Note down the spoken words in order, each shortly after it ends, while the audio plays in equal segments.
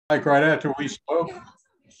Like right after we spoke,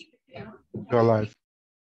 Go live.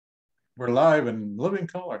 we're live in living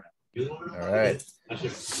color now. All right.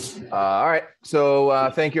 All right.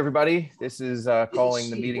 So thank you, everybody. This is calling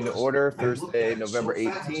the meeting to order Thursday, November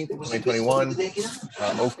 18th, 2021,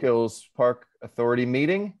 Oak Hills Park Authority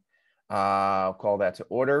meeting. I'll call that to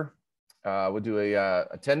order. We'll do a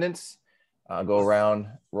attendance, go around,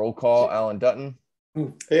 roll call. Alan Dutton.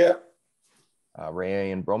 Yeah.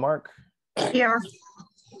 Ray Ann Bromark. Here.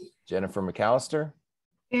 Jennifer McAllister.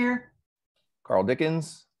 Here. Carl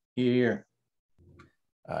Dickens. Here.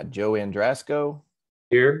 Joe Andrasco.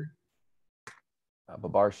 Here.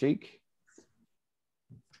 Babar Sheikh.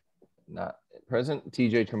 Not present.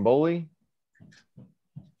 TJ Trimboli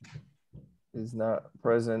is not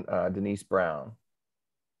present. Denise Brown.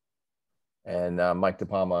 And Mike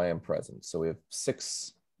DePalma, I am present. So we have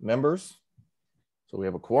 6 members. So we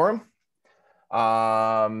have a quorum.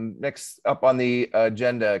 Next up on the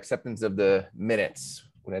agenda, acceptance of the minutes.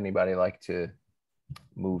 Would anybody like to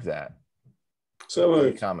move that? So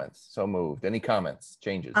Any comments? So moved. Any comments,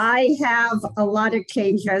 changes? I have a lot of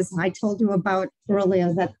changes. I told you about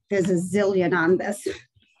earlier that there's a zillion on this.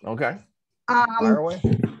 Okay. Fire away.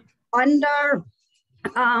 Under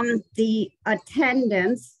the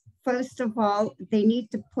attendance, first of all, they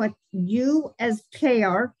need to put you as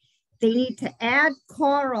chair. They need to add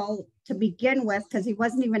Carl to begin with because he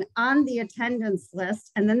wasn't even on the attendance list.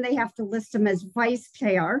 And then they have to list him as vice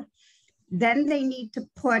chair. Then they need to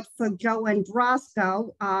put for Joe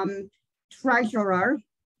Andrasco, treasurer.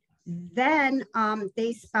 Then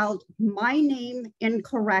they spelled my name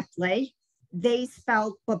incorrectly. They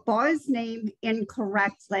spelled Babar's name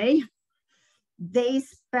incorrectly. They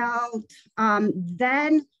spelled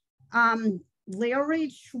then Larry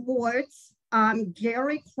Schwartz,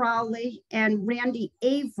 Jerry Crowley, and Randy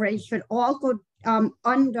Avery should all go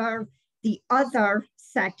under the other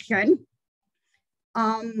section.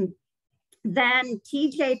 Then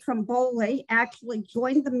TJ Trimboli actually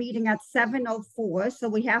joined the meeting at 7:04, so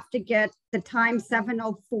we have to get the time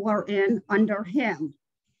 7:04 in under him.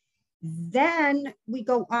 Then we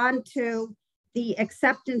go on to the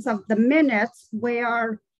acceptance of the minutes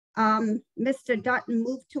where Mr. Dutton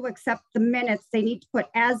moved to accept the minutes. They need to put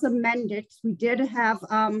as amended. We did have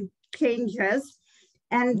changes.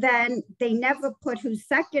 And then they never put who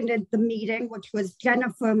seconded the meeting, which was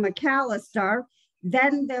Jennifer McAllister.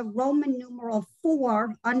 Then the Roman numeral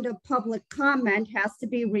 4 under public comment has to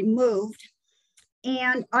be removed.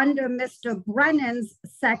 And under Mr. Brennan's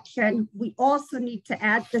section, we also need to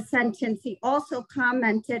add the sentence. He also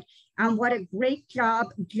commented on what a great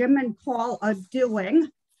job Jim and Paul are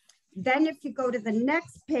doing. Then if you go to the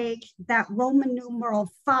next page, that Roman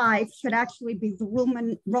numeral 5 should actually be the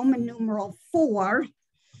Roman numeral 4.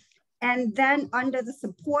 And then under the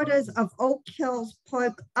supporters of Oak Hills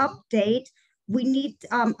Park update, we need,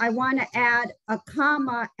 I want to add a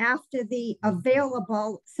comma after the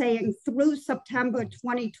available saying through September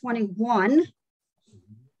 2021.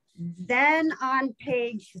 Then on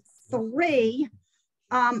page 3,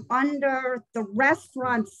 under the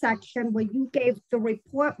restaurant section where you gave the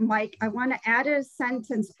report, Mike, I want to add a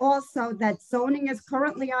sentence also that zoning is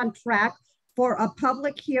currently on track for a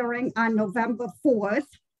public hearing on November 4th.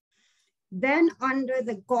 Then under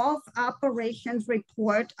the golf operations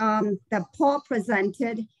report that Paul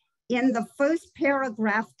presented, in the first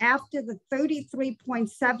paragraph after the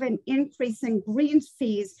 33.7 increase in greens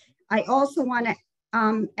fees, I also want to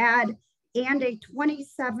add and a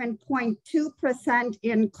 27.2%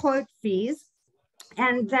 in court fees.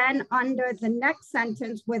 And then under the next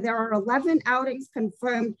sentence where there are 11 outings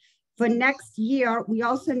confirmed for next year, we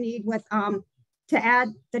also need with to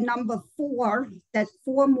add the number 4, that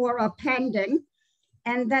 4 more are pending.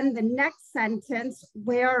 And then the next sentence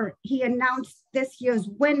where he announced this year's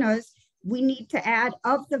winners, we need to add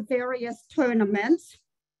of the various tournaments.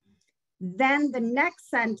 Then the next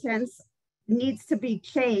sentence needs to be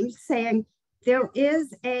changed saying there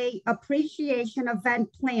is a appreciation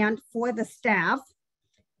event planned for the staff.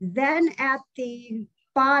 Then at the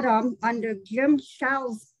bottom under Jim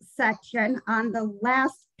Shell's section on the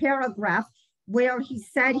last paragraph, where he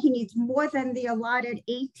said he needs more than the allotted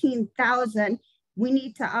 18,000, we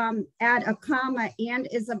need to add a comma and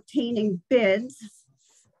is obtaining bids.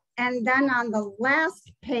 And then on the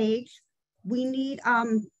last page, we need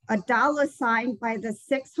a $sign by the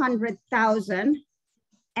 600,000.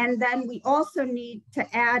 And then we also need to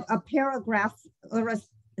add a paragraph or a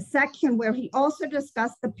section where he also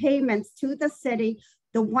discussed the payments to the city,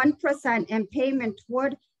 the 1% and payment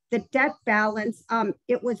toward the debt balance.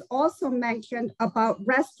 It was also mentioned about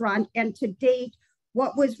restaurant and to date,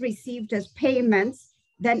 what was received as payments.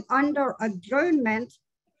 Then under adjournment,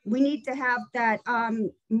 we need to have that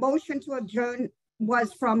motion to adjourn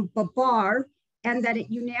was from Babar, and that it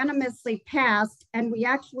unanimously passed, and we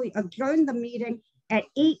actually adjourned the meeting at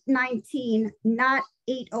 8:19, not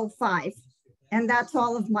 8:05. And that's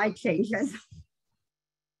all of my changes.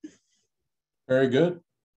 Very good.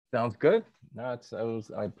 Sounds good. No,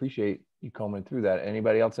 I appreciate you coming through that.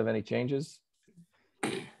 Anybody else have any changes?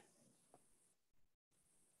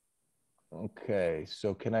 Okay,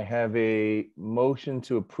 so can I have a motion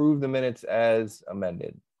to approve the minutes as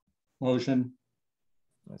amended? Motion.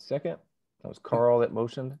 A second. That was Carl that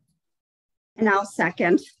motioned. And I'll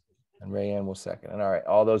second. And Rayanne will second. And all right,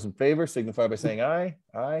 all those in favor signify by saying aye.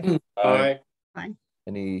 Aye. Aye. Aye.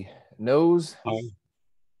 Any noes? Aye.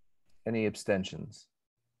 Any abstentions?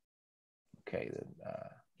 Okay, the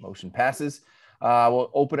motion passes. We'll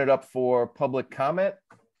open it up for public comment.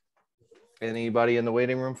 Anybody in the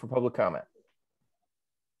waiting room for public comment?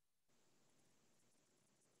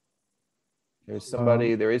 There is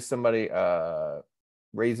somebody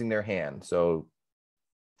raising their hand. So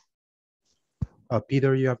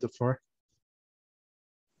Peter, you have the floor.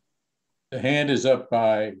 The hand is up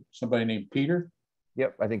by somebody named Peter.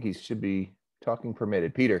 yep, I think he should be talking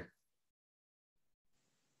permitted. Peter.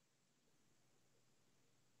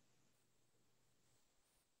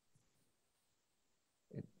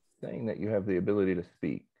 Saying that you have the ability to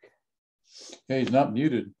speak. Yeah, he's not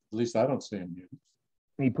muted. At least I don't see him muted.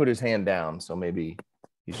 He put his hand down, so maybe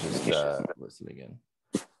he's just listening in.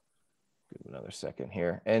 Give him another second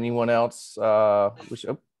here. Anyone else?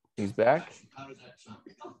 He's back.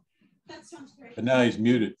 But now he's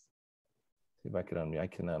muted. See if I could unmute. I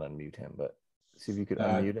cannot unmute him, but see if you could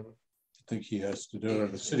unmute him. I think he has to do it, or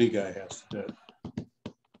the city guy has to do it.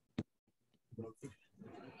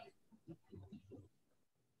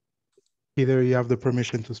 Peter, you have the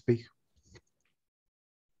permission to speak.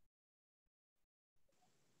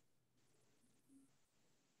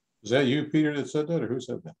 Is that you, Peter, that said that, or who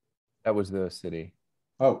said that? That was the city.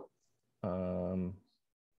 Oh, Um,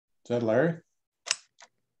 is that Larry?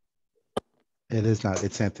 It is not,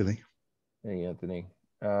 it's Anthony. Hey, Anthony.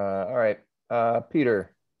 All right,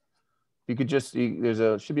 Peter. If you could just,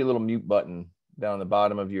 should be a little mute button down the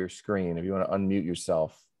bottom of your screen. If you want to unmute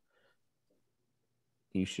yourself,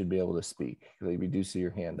 you should be able to speak. We do see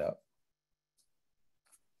your hand up.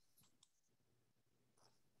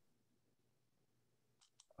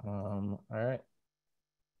 All right.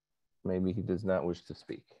 Maybe he does not wish to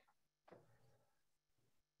speak.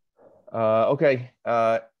 Okay.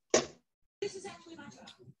 This is actually my job.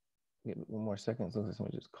 Give it one more second. It looks like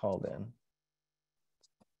somebody just called in.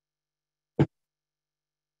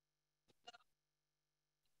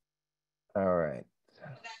 All right.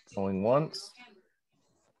 Going once.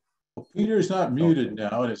 Well, Peter's not muted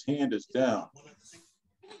now, and his hand is down.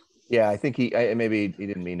 Yeah, I think maybe he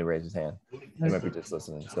didn't mean to raise his hand. He might be just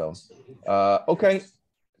listening. So, okay.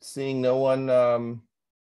 Seeing no one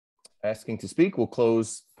asking to speak, we'll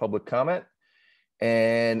close public comment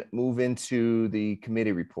and move into the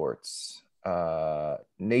committee reports.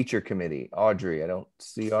 Nature Committee, Audrey. I don't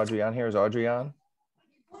see Audrey on here. Is Audrey on?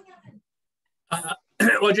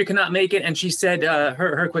 Audrey cannot make it, and she said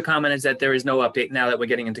her quick comment is that there is no update now that we're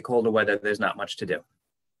getting into colder weather. There's not much to do.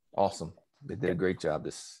 Awesome. They did a great job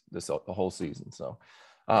this the whole season. So,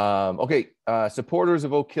 okay. Supporters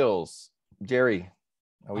of Oak Hills, Jerry,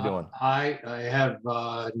 how we doing? I have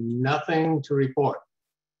nothing to report.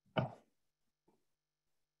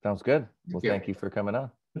 Sounds good. Well, thank you for coming on.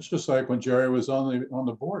 It's just like when Jerry was on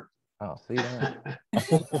the board. Oh, see that?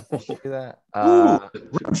 See that?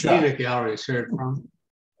 Peanut Gallery is heard from.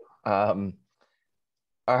 All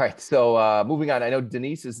right, so moving on. I know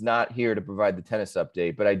Denise is not here to provide the tennis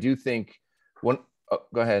update, but I do think one. Oh,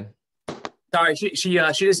 go ahead. Sorry, she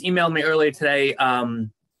just emailed me earlier today.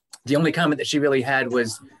 The only comment that she really had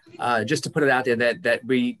was just to put it out there that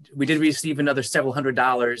we did receive another several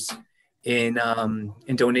 $100s in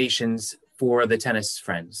donations for the tennis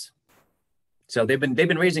friends. So they've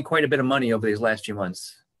been raising quite a bit of money over these last few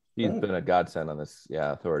months. She's been a godsend on this,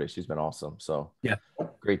 authority. She's been awesome. So yeah,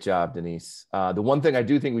 great job, Denise. The one thing I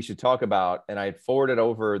do think we should talk about, and I forwarded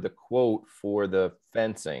over the quote for the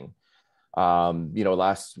fencing.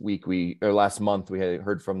 Last month we had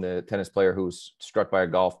heard from the tennis player who was struck by a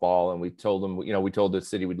golf ball, and we told him, we told the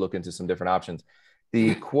city we'd look into some different options.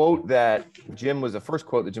 The quote that Jim was the first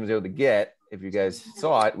quote that Jim was able to get, if you guys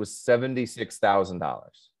saw it, was $76,000.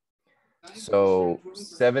 So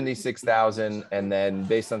 76,000, and then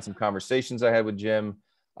based on some conversations I had with Jim,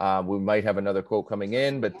 we might have another quote coming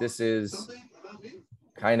in, but this is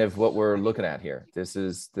kind of what we're looking at here. This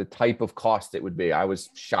is the type of cost it would be. I was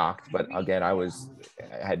shocked, but again, I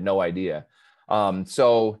had no idea.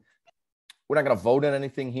 So we're not going to vote on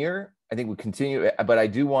anything here. I think we continue, but I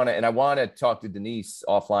do want to, and I want to talk to Denise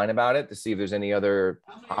offline about it to see if there's any other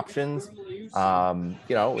options. You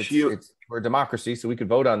know, we're a democracy, so we could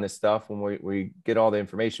vote on this stuff when we get all the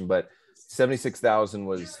information, but 76,000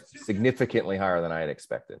 was significantly higher than I had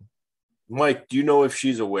expected. Mike, do you know if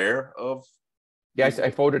she's aware of? Yeah,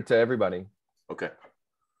 I forwarded to everybody. Okay.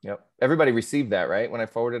 Yep. Everybody received that, right? When I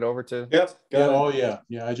forwarded over to. Yep. Yeah, oh yeah.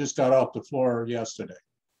 Yeah. I just got off the floor yesterday.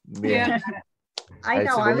 Yeah. I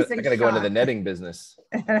know. I gotta go into the netting business.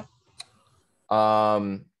 I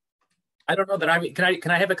don't know that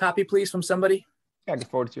can I have a copy, please, from somebody? Yeah, I can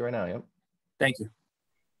forward it to you right now. Yep. Thank you.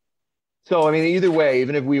 So, I mean, either way,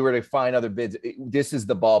 even if we were to find other bids, this is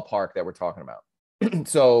the ballpark that we're talking about.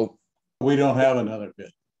 So we don't have another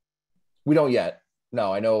bid. We don't yet.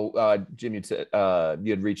 No, I know, Jim, you said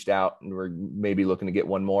you had reached out and we're maybe looking to get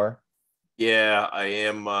one more. Yeah, I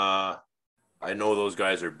am. I know those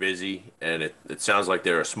guys are busy, and it sounds like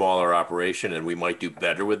they're a smaller operation, and we might do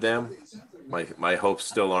better with them. My hopes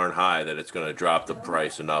still aren't high that it's going to drop the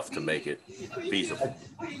price enough to make it feasible.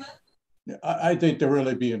 I think to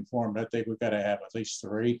really be informed, I think we've got to have at least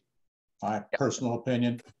 3, my personal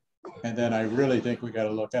opinion. And then I really think we got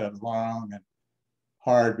to look at it long and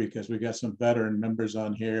hard because we got some veteran members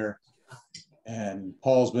on here. And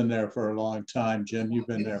Paul's been there for a long time. Jim, you've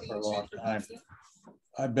been there for a long time.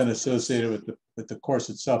 I've been associated with the course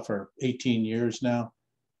itself for 18 years now.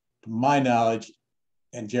 To my knowledge,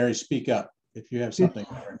 and Jerry, speak up if you have something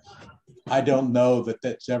different. I don't know that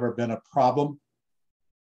that's ever been a problem.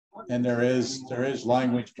 And there is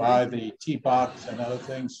language by the T-box and other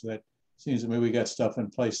things that seems to me we got stuff in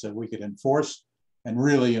place that we could enforce and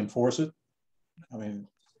really enforce it. I mean,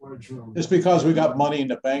 it's because we got money in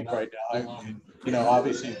the bank right now. I mean, you know,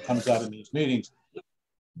 obviously it comes out in these meetings,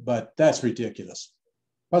 but that's ridiculous.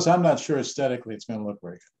 Plus, I'm not sure aesthetically it's going to look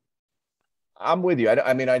very good. I'm with you.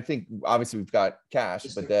 I mean, I think obviously we've got cash,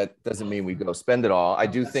 but that doesn't mean we go spend it all. I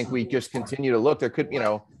do think we just continue to look. There could, you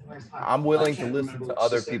know, I'm willing to listen to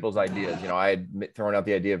other people's ideas. You know, I had thrown out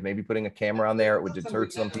the idea of maybe putting a camera on there. It would deter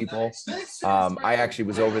some people. I actually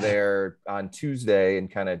was over there on Tuesday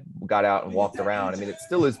and kind of got out and walked around. I mean, it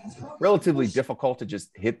still is relatively difficult to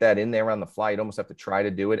just hit that in there on the fly. You'd almost have to try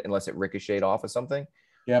to do it unless it ricocheted off of something.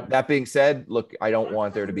 Yep. That being said, look, I don't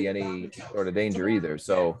want there to be any sort of danger either.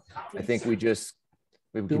 So I think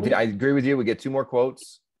I agree with you. We get 2 more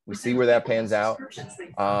quotes. We see where that pans out.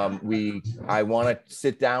 I want to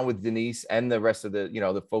sit down with Denise and the rest of the, you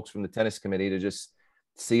know, the folks from the tennis committee to just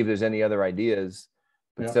see if there's any other ideas.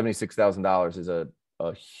 But $76,000 is a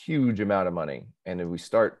huge amount of money. And if we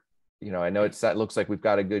start, you know, I know it looks like we've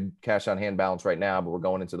got a good cash on hand balance right now, but we're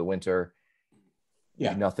going into the winter.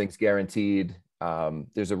 Yeah. Nothing's guaranteed.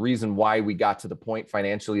 There's a reason why we got to the point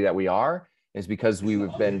financially that we are, is because we've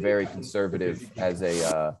been very conservative as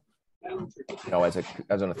a, you know, as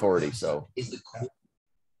an authority. So, do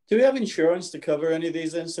we have insurance to cover any of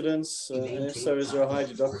these incidents? And if so, is there a high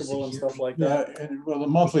deductible and stuff like that? Yeah, well, the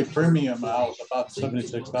monthly premium now is about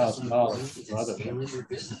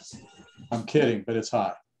 $76,000. I'm kidding, but it's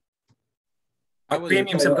high. Our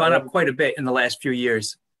premiums have gone up quite a bit in the last few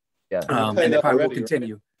years. Yeah, and they probably will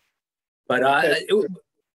continue. But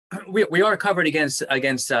we are covered against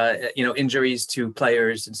you know, injuries to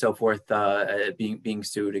players and so forth, being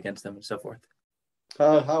sued against them and so forth.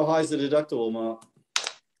 How high is the deductible, Mark?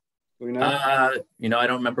 Do we know? You know, I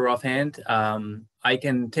don't remember offhand. I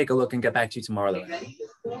can take a look and get back to you tomorrow.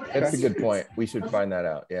 That's a good point. We should find that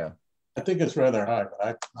out. Yeah, I think it's rather high,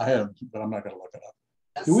 but I haven't, but I'm not going to look it up.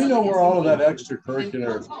 Do we know where all of that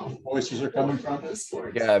extracurricular voices are coming from?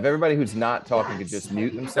 Yeah, if everybody who's not talking could just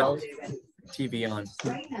mute themselves. TV on.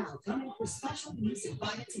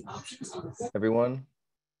 Everyone?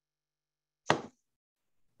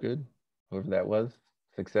 Good. Whoever that was.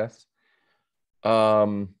 Success.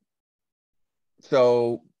 So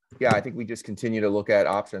yeah, I think we just continue to look at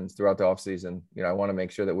options throughout the offseason. You know, I want to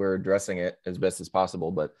make sure that we're addressing it as best as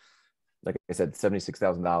possible. But like I said,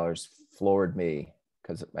 $76,000 floored me,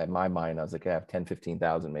 because in my mind, I was like, I have 10,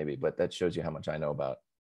 15,000 maybe, but that shows you how much I know about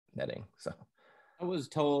netting. So I was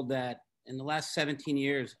told that in the last 17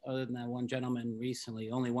 years, other than that one gentleman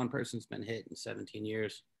recently, only one person's been hit in 17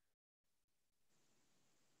 years.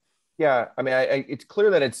 Yeah, I mean, it's clear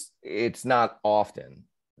that it's not often.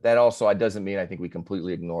 That also doesn't mean I think we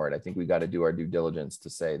completely ignore it. I think we got to do our due diligence to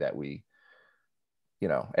say that we, you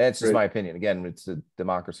know, and it's just my opinion. Again, it's a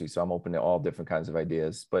democracy, so I'm open to all different kinds of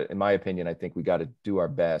ideas. But in my opinion, I think we got to do our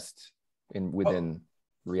best within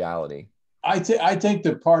reality. I think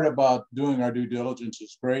the part about doing our due diligence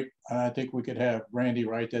is great. And I think we could have Randy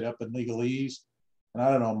write that up in legalese And I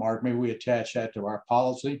don't know, Mark, maybe we attach that to our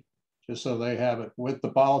policy, just so they have it with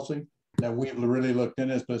the policy, that we've really looked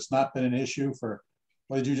into this, but it's not been an issue for,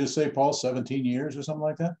 what did you just say, Paul, 17 years or something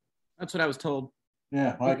like that? That's what I was told.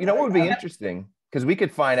 Yeah. You know what would be interesting? Because we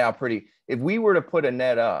could find out if we were to put a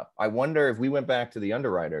net up, I wonder if we went back to the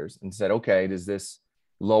underwriters and said, okay, does this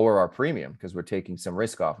lower our premium because we're taking some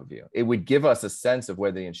risk off of you? It would give us a sense of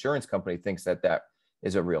whether the insurance company thinks that that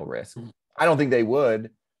is a real risk. I don't think they would,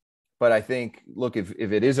 but I think, look, if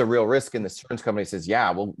it is a real risk and the insurance company says, yeah,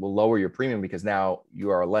 we'll lower your premium because now you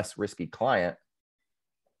are a less risky client,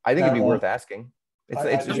 I think it'd be worth asking.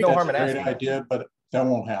 It's there's no harm in asking. Great idea, but that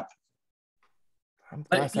won't happen.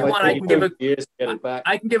 But if you want,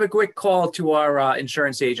 I can give a quick call to our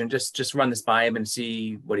insurance agent. Just run this by him and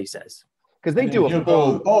see what he says. Because they do a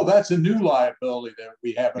full. Oh, that's a new liability that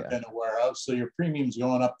we haven't been aware of. So your premium's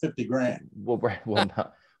going up 50 grand. Well,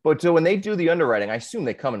 not. But so when they do the underwriting, I assume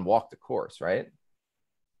they come and walk the course, right?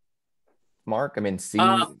 Mark, I mean, see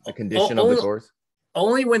the condition of the course.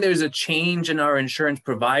 Only when there's a change in our insurance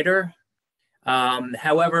provider.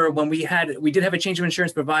 However, when we did have a change of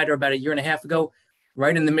insurance provider about 1.5 years ago,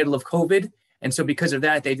 right in the middle of COVID. And so because of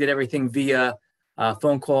that, they did everything via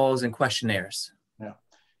phone calls and questionnaires. Yeah.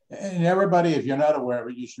 And everybody, if you're not aware of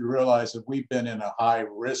it, you should realize that we've been in a high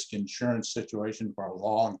risk insurance situation for a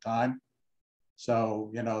long time. So,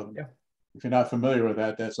 you know, if you're not familiar with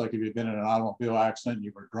that, that's like if you've been in an automobile accident and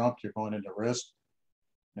you were drunk, you're going into risk.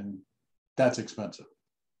 And that's expensive.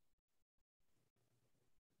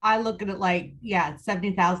 I look at it like, yeah,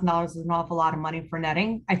 $70,000 is an awful lot of money for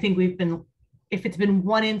netting. I think if it's been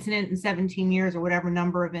one incident in 17 years or whatever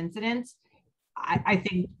number of incidents, I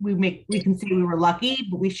think we can say we were lucky,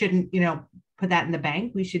 but we shouldn't, put that in the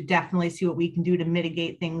bank. We should definitely see what we can do to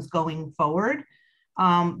mitigate things going forward.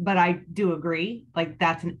 But I do agree, like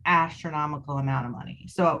that's an astronomical amount of money.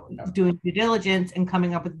 So doing due diligence and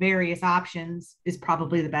coming up with various options is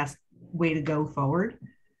probably the best way to go forward.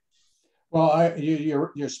 Well,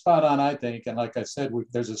 you're spot on, I think. And like I said,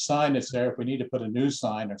 there's a sign that's there. If we need to put a new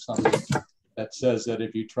sign or something that says that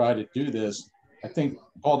if you try to do this, I think,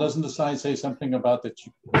 Paul, doesn't the sign say something about that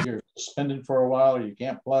you're suspended for a while or you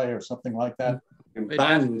can't play or something like that?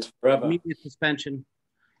 Banned forever. Immediate suspension.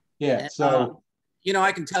 Yeah, so.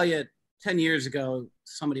 I can tell you 10 years ago,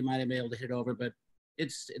 somebody might have been able to hit it over, but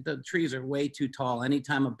the trees are way too tall.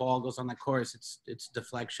 Anytime a ball goes on the course, it's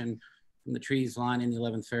deflection from the trees lining the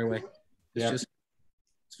 11th fairway. It's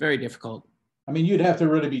very difficult. I mean, you'd have to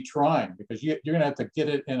really be trying because you're going to have to get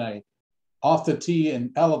it in off the tee and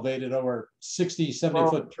elevate it over 60,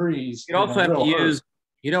 70-foot trees. You'd also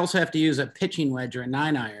have to use a pitching wedge or a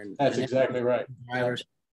 9-iron. That's exactly right. Drivers.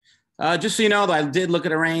 Just so you know, I did look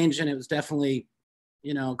at a range and it was definitely,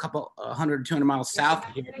 a couple 100, 200 miles south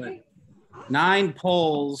of here, but 9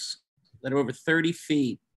 poles that are over 30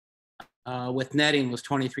 feet with netting was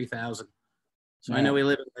 $23,000. So I know we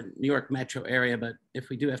live in the New York metro area, but if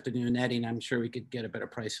we do have to do netting, I'm sure we could get a better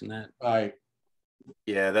price than that. Right.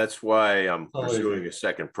 Yeah, that's why I'm pursuing a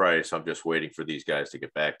second price. I'm just waiting for these guys to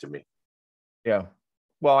get back to me. Yeah.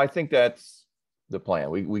 Well, I think that's the plan.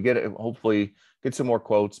 We get it, hopefully get some more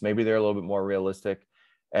quotes. Maybe they're a little bit more realistic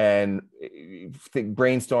and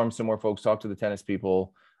brainstorm some more folks, talk to the tennis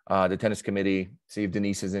people, the tennis committee, see if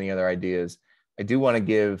Denise has any other ideas. I do want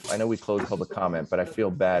to I know we closed public comment, but I feel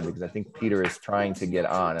bad because I think Peter is trying to get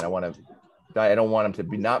on and I don't want him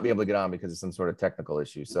to not be able to get on because of some sort of technical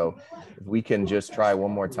issue. So if we can just try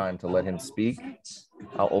one more time to let him speak,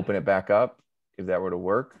 I'll open it back up if that were to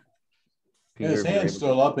work. Peter, his hand's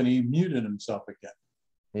still up and he muted himself again.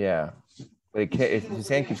 Yeah, but his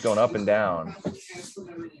hand keeps going up and down.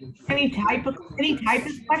 Any type of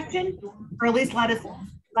question, or at least let us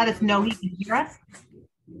know he can hear us.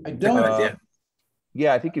 I don't.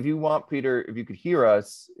 Yeah, I think if you want, Peter, if you could hear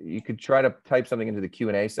us, you could try to type something into the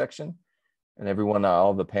Q&A section and everyone,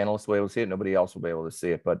 all the panelists will be able to see it. Nobody else will be able to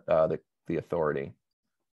see it, but the authority.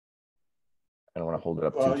 I don't want to hold it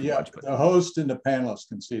up too much. But the host and the panelists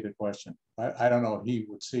can see the question. I don't know if he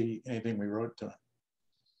would see anything we wrote to him.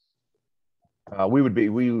 We would be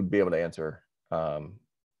able to answer.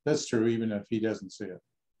 That's true, even if he doesn't see it.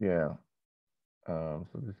 Yeah. So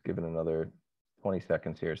just give it another 20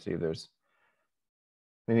 seconds here, see if there's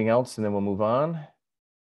anything else, and then we'll move on.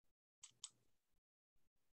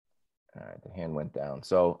 All right, the hand went down.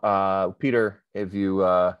 So Peter, if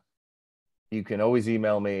you can always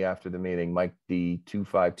email me after the meeting,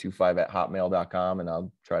 MikeD2525@hotmail.com, and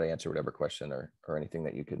I'll try to answer whatever question or anything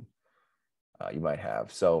that you might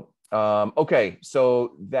have. So okay,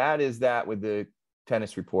 so that is that with the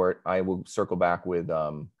tennis report. I will circle back with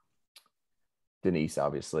Denise,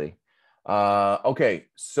 obviously. Okay,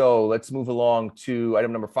 so let's move along to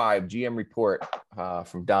item number 5, GM report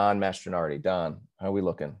from Don Mastronardi. Don, how are we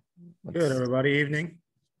looking? Good, everybody. Evening.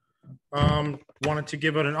 Wanted to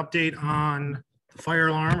give it an update on the fire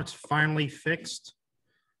alarm. It's finally fixed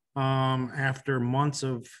after months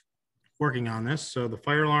of working on this. So the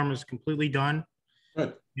fire alarm is completely done.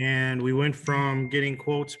 Good. And we went from getting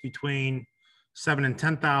quotes between 7,000 and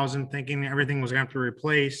 10,000, thinking everything was going to have to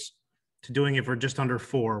replace, to doing it for just under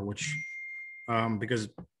 4, which because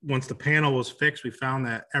once the panel was fixed, we found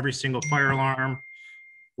that every single fire alarm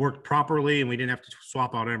worked properly and we didn't have to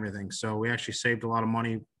swap out everything. So we actually saved a lot of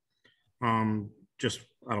money just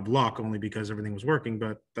out of luck, only because everything was working,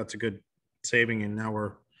 but that's a good saving. And now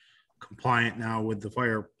we're compliant now with the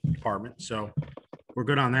fire department. So we're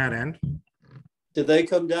good on that end. Did they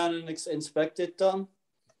come down and inspect it, Don?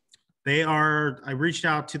 I reached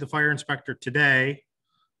out to the fire inspector today.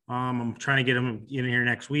 I'm trying to get him in here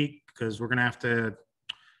next week because we're going to have to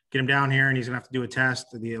get him down here and he's going to have to do a test.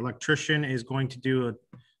 The electrician is going to do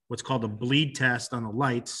what's called a bleed test on the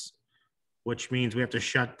lights, which means we have to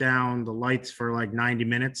shut down the lights for like 90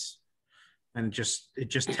 minutes. And it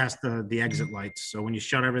just tests the exit lights. So when you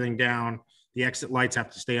shut everything down, the exit lights have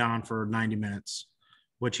to stay on for 90 minutes,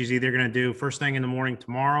 which he's either going to do first thing in the morning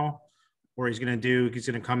tomorrow, or he's going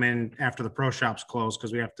to come in after the pro shop's closed,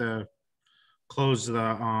 because we have to close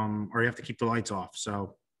or you have to keep the lights off.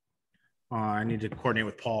 So I need to coordinate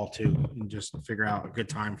with Paul too and just figure out a good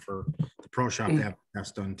time for the pro shop to have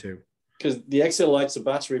that's done too. Because the exit lights are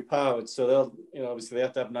battery powered, so they'll, obviously they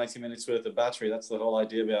have to have 90 minutes worth of battery. That's the whole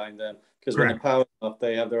idea behind them. Because when they're powered up,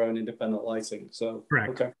 they have their own independent lighting. So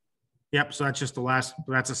correct. Okay. Yep. So that's just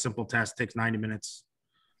that's a simple test. Takes 90 minutes.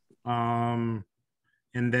 And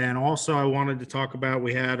then also I wanted to talk about,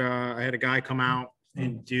 I had a guy come out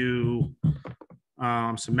and do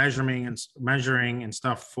some measuring and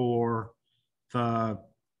stuff for the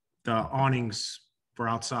awnings for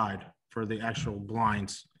outside, for the actual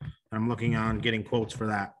blinds. I'm looking on getting quotes for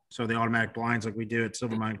that. So the automatic blinds like we do at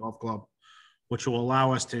Silvermine Golf Club, which will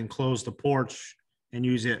allow us to enclose the porch and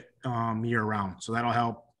use it year round. So that'll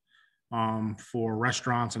help for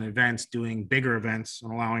restaurants and events, doing bigger events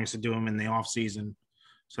and allowing us to do them in the off season.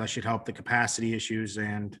 So that should help the capacity issues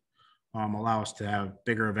and allow us to have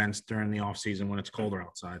bigger events during the off season when it's colder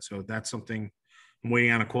outside. So that's something I'm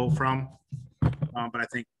waiting on a quote from. But I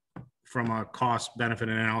think from a cost benefit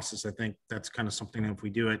analysis, I think that's kind of something that if we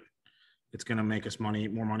do it, it's going to make us more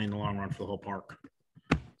money in the long run for the whole park.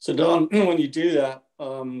 So Don, when you do that,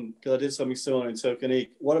 because I did something similar in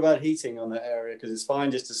Tokenique, what about heating on that area? Because it's fine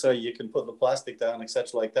just to say you can put the plastic down,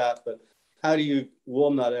 etc., like that, but how do you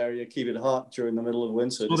warm that area, keep it hot during the middle of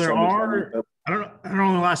winter? Well, there are, I don't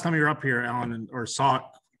know the last time you were up here, Alan, or saw it,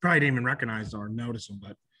 probably didn't even recognize or notice them,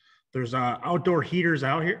 but there's outdoor heaters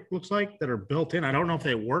out here, looks like, that are built in. I don't know if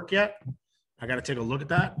they work yet. I got to take a look at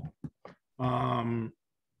that.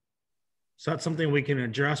 So that's something we can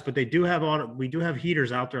address, but we do have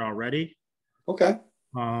heaters out there already. Okay.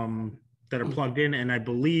 That are plugged in, and I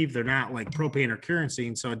believe they're not like propane or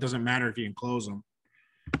kerosene, so it doesn't matter if you can close them.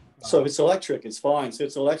 So if it's electric, it's fine. So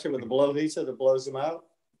it's electric with a blow heater that blows them out?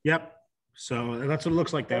 Yep. So that's what it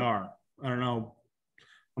looks like they are. I don't know.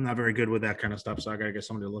 I'm not very good with that kind of stuff, so I got to get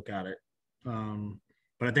somebody to look at it.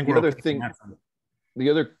 But I think the other thing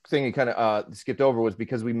you kind of skipped over was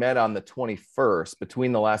because we met on the 21st,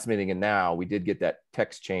 between the last meeting and now, we did get that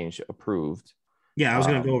text change approved. Yeah, I was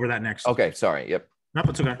going to go over that next. Okay, sorry. Yep. No,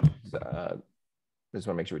 it's okay. Just want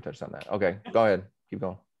to make sure we touched on that. Okay, go ahead. Keep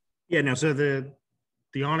going. Yeah, no, so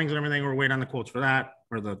the awnings and everything, we're waiting on the quotes for that,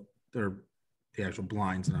 or the actual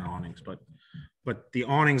blinds and the awnings, but the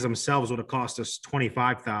awnings themselves would have cost us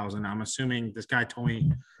 $25,000. I'm assuming this guy told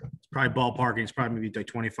me it's probably ballparking. It's probably maybe like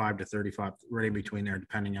 25 to 35, right in between there,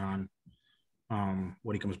 depending on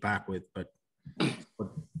what he comes back with. But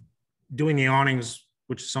doing the awnings,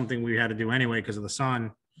 which is something we had to do anyway because of the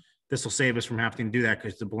sun, this will save us from having to do that,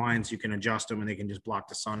 because the blinds, you can adjust them and they can just block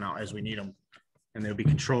the sun out as we need them. And they'll be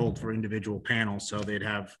controlled for individual panels. So they'd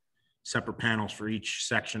have separate panels for each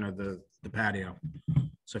section of the patio.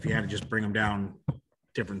 So if you had to just bring them down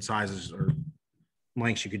different sizes or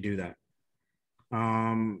lengths, you could do that.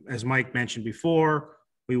 As Mike mentioned before,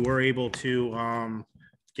 we were able to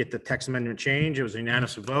get the text amendment change. It was a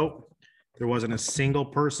unanimous vote. There wasn't a single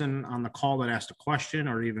person on the call that asked a question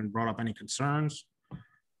or even brought up any concerns.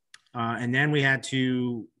 And then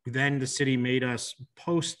then the city made us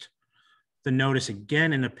post the notice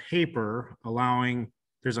again in the paper,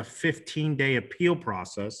 there's a 15-day appeal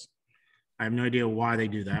process. I have no idea why they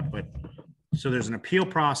do that, but so there's an appeal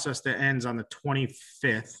process that ends on the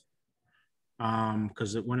 25th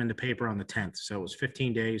because it went in the paper on the 10th. So it was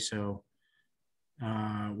 15 days. So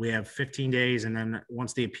We have 15 days, and then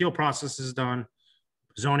once the appeal process is done,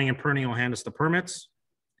 zoning and permitting will hand us the permits.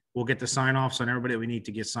 We'll get the sign offs on everybody that we need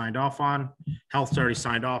to get signed off on. Health's already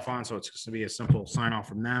signed off on, so it's just gonna be a simple sign off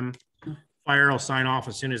from them. Fire will sign off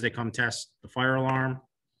as soon as they come test the fire alarm.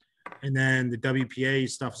 And then the WPA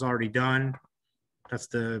stuff is already done. That's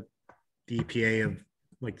the EPA of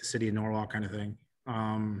like the city of Norwalk kind of thing.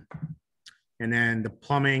 And then the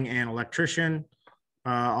plumbing and electrician,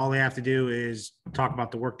 all they have to do is talk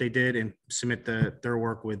about the work they did and submit their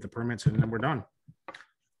work with the permits, and then we're done.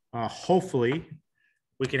 Hopefully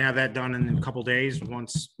we can have that done in a couple days.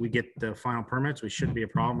 Once we get the final permits, we shouldn't be a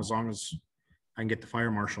problem as long as I can get the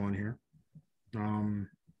fire marshal in here.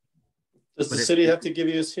 Does the city have to give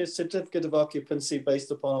you a certificate of occupancy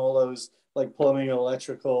based upon all those, like plumbing,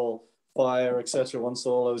 electrical, fire, etc.? Once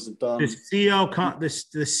all those are done, the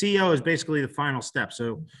CO is basically the final step.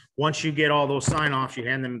 So once you get all those sign offs, you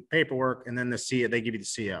hand them paperwork, and then the CO, they give you the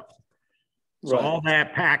CO. So Right. all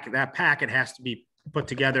that packet has to be put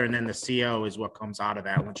together, and then the CO is what comes out of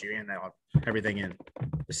that once you hand that everything in.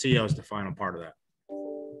 The CO is the final part of that.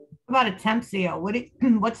 About a temp CO,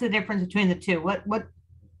 what's the difference between the two?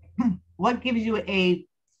 What gives you a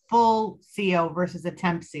full CO versus a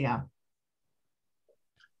temp CO?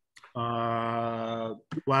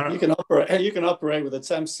 you can operate with a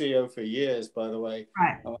temp CO for years, by the way.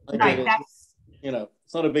 Right. You know,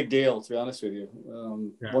 it's not a big deal, to be honest with you.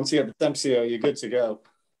 Once you get the temp CO, you're good to go.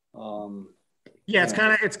 Yeah,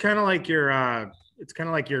 it's kind of like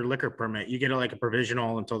your liquor permit. You get like a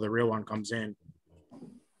provisional until the real one comes in.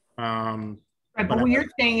 Right, but what you're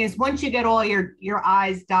saying is once you get all your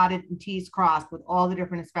I's dotted and T's crossed with all the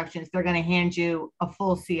different inspections, they're going to hand you a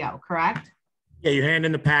full CO, correct? Yeah, you hand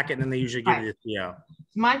in the packet, and then they usually give you the CO.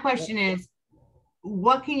 My question is,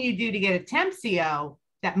 what can you do to get a temp CO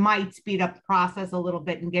that might speed up the process a little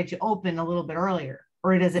bit and get you open a little bit earlier?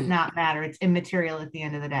 Or does it not matter? It's immaterial at the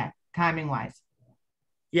end of the day, timing wise.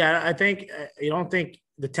 Yeah, I think you don't think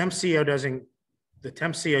the temp CO doesn't. The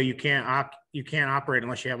temp CO you can't operate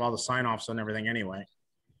unless you have all the sign offs on everything anyway.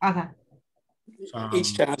 Okay.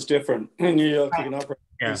 Each town's different. In New York, you can operate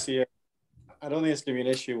Yeah. CO. I don't think it's going to be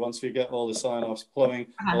an issue once we get all the sign offs,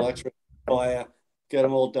 plumbing, electric, fire, get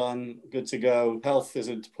them all done, good to go. Health is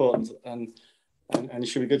important, and it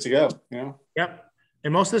should be good to go. You know. Yep.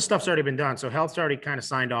 And most of this stuff's already been done. So health's already kind of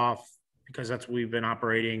signed off because that's what we've been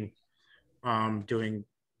operating, doing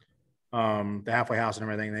the halfway house and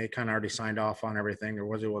everything. They kind of already signed off on everything. There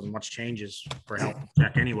wasn't much changes for health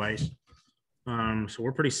check anyways. So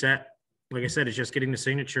we're pretty set. Like I said, it's just getting the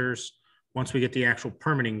signatures once we get the actual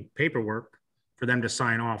permitting paperwork for them to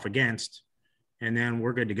sign off against, and then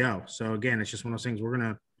we're good to go. So again, it's just one of those things. We're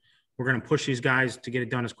gonna push these guys to get it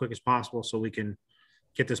done as quick as possible so we can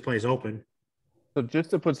get this place open. So just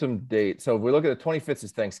to put some dates, so if we look at the 25th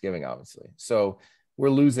is Thanksgiving, obviously. So we're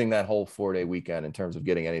losing that whole 4-day weekend in terms of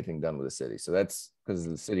getting anything done with the city. So that's because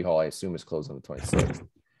the city hall, I assume, is closed on the 26th.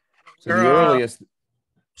 So the earliest.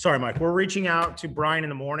 Sorry, Mike, we're reaching out to Brian in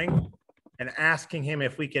the morning and asking him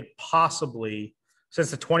if we could possibly, since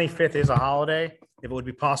the 25th is a holiday, if it would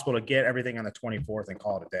be possible to get everything on the 24th and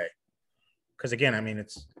call it a day. Because again, I mean,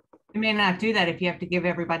 You may not do that if you have to give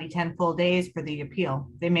everybody 10 full days for the appeal.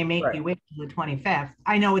 They may make you wait till the 25th.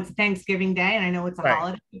 I know it's Thanksgiving Day and I know it's a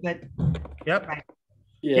holiday, but yep. Right.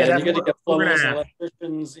 Yeah, you got to get plumbers,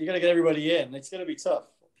 electricians. You got to get everybody in. It's going to be tough.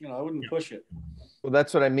 You know, I wouldn't push it. Well,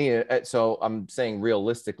 that's what I mean. So I'm saying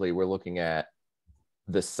realistically, we're looking at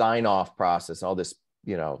the sign off process, all this,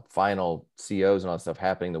 final COs and all that stuff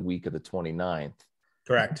happening the week of the 29th.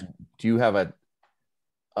 Correct. Do you have a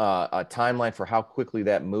timeline for how quickly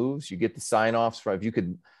that moves? You get the sign offs from, if you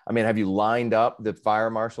could, have you lined up the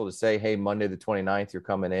fire marshal to say, hey, Monday the 29th, you're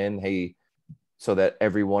coming in. Hey, so that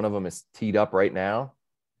every one of them is teed up right now?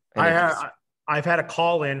 I've had a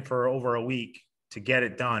call in for over a week to get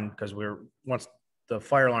it done because once the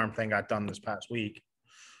fire alarm thing got done this past week.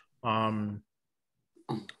 So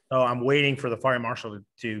I'm waiting for the fire marshal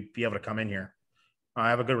to be able to come in here. I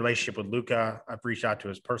have a good relationship with Luca. I've reached out to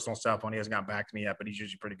his personal cell phone. He hasn't gotten back to me yet, but he's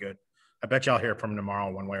usually pretty good. I bet you I'll hear from him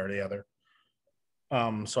tomorrow one way or the other.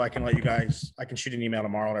 So I can let you guys, I can shoot an email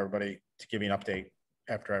tomorrow to everybody to give you an update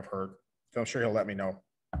after I've heard. So I'm sure he'll let me know.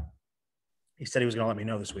 He said he was going to let me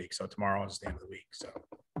know this week. So tomorrow is the end of the week. So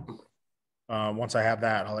once I have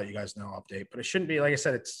that, I'll let you guys know update, but it shouldn't be, like I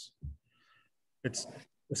said, it's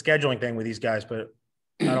the scheduling thing with these guys, but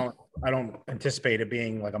I don't anticipate it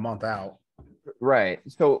being like a month out. Right.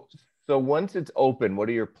 So once it's open, what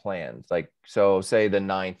are your plans? Like, so say the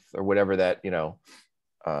 9th or whatever that, 9th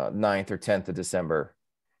or 10th of December,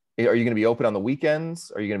 Are you going to be open on the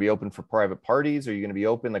weekends? Are you going to be open for private parties? Are you going to be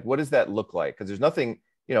open? Like, what does that look like? Because there's nothing,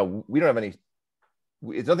 you know, we don't have any,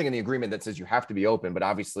 it's nothing in the agreement that says you have to be open, but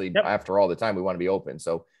obviously after all the time we want to be open.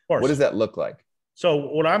 So what does that look like? So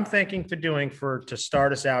what I'm thinking to doing to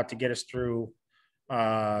start us out, to get us through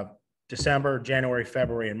December, January,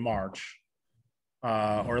 February, and March,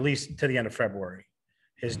 or at least to the end of February,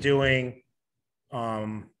 is doing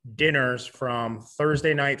dinners from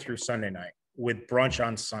Thursday night through Sunday night with brunch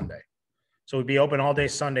on Sunday. So we'd be open all day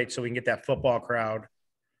Sunday so we can get that football crowd,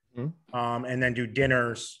 and then do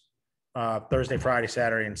dinners Thursday, Friday,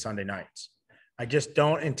 Saturday, and Sunday nights. I just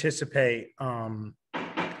don't anticipate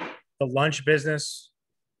the lunch business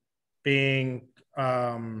being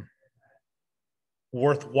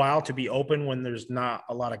worthwhile to be open when there's not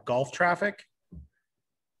a lot of golf traffic.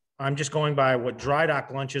 I'm just going by what dry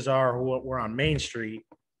dock lunches are, what we're on Main Street.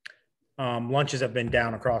 Lunches have been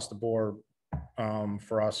down across the board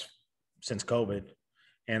for us since COVID.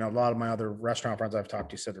 And a lot of my other restaurant friends I've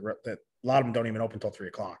talked to said that a lot of them don't even open until 3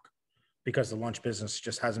 o'clock because the lunch business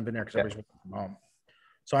just hasn't been there because everybody's working from home.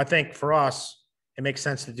 So I think for us, it makes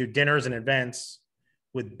sense to do dinners and events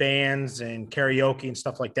with bands and karaoke and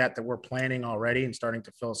stuff like that we're planning already and starting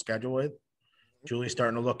to fill a schedule with. Julie's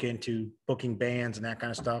starting to look into booking bands and that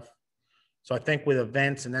kind of stuff. So I think with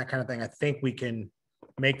events and that kind of thing, I think we can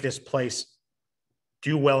make this place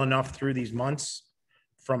do well enough through these months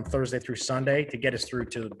from Thursday through Sunday to get us through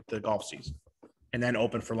to the golf season, and then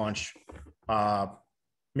open for lunch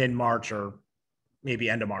mid-March or maybe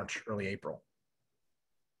end of March, early April.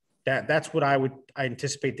 That's what I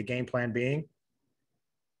anticipate the game plan being.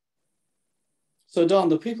 So Don,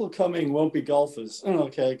 the people coming won't be golfers,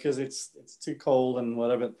 okay, because it's too cold and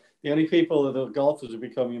whatever. The only people that are golfers would be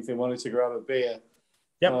coming if they wanted to grab a beer,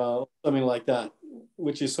 something like that,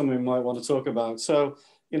 which is something we might want to talk about. So,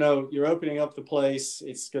 you know, you're opening up the place.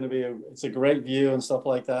 It's going to be it's a great view and stuff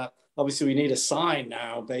like that. Obviously, we need a sign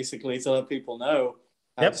now, basically, to let people know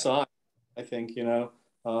outside. I think, you know,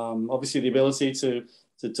 obviously the ability to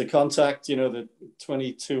contact, you know, the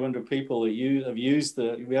 2,200 people that have used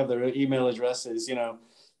we have their email addresses, you know,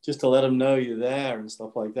 just to let them know you're there and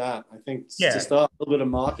stuff like that. I think to start a little bit of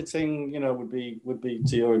marketing, you know, would be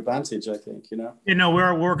to your advantage, I think, you know. You know,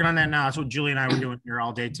 we're working on that now. That's what Julie and I were doing here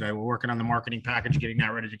all day today. We're working on the marketing package, getting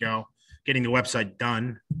that ready to go, getting the website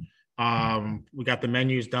done. We got the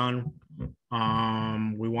menus done.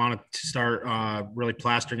 We wanted to start really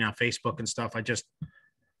plastering out Facebook and stuff. I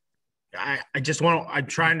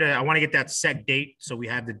want to get that set date so we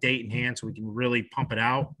have the date in hand so we can really pump it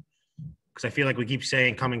out, because I feel like we keep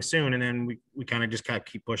saying coming soon and then we kind of just gotta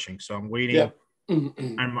keep pushing. So I'm waiting. Yeah.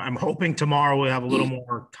 I'm hoping tomorrow we'll have a little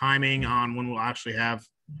more timing on when we'll actually have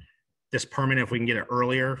this permit, if we can get it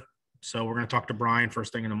earlier. So we're going to talk to Brian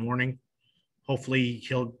first thing in the morning. Hopefully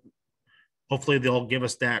they'll give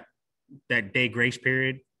us that day grace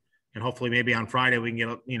period, and hopefully maybe on Friday we can get,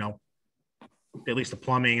 you know, at least the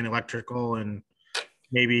plumbing and electrical, and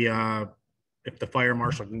maybe if the fire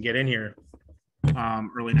marshal can get in here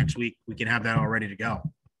early next week, we can have that all ready to go.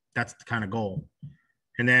 That's the kind of goal.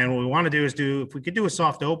 And then what we want to do is if we could do a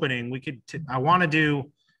soft opening, I want to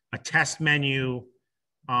do a test menu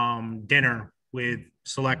dinner with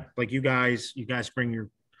select, like you guys bring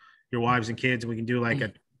your wives and kids, and we can do like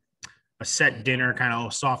a set dinner, kind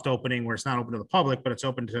of a soft opening where it's not open to the public, but it's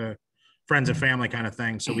open to friends and family kind of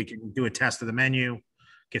thing. So we can do a test of the menu,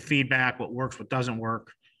 get feedback, what works, what doesn't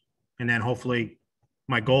work. And then hopefully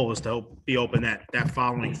my goal is to be open that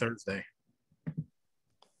following Thursday.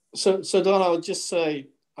 So Don, I would just say,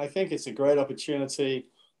 I think it's a great opportunity.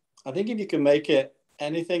 I think if you can make it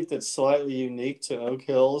anything that's slightly unique to Oak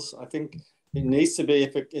Hills, I think it needs to be,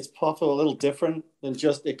 if it's possible, a little different than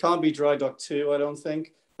just, it can't be Dry Dock 2, I don't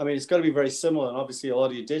think. I mean, it's got to be very similar, and obviously a lot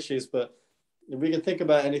of your dishes, but if we can think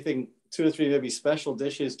about anything, 2 or 3 maybe special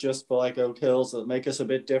dishes just for like Oak Hills that make us a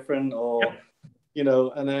bit different, or, you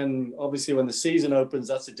know, and then obviously when the season opens,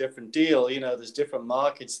 that's a different deal. You know, there's different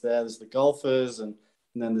markets there. There's the golfers, and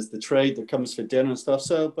then there's the trade that comes for dinner and stuff.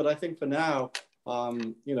 So, but I think for now,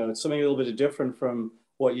 you know, it's something a little bit different from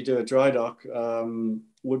what you do at Dry Dock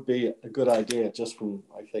would be a good idea, just from,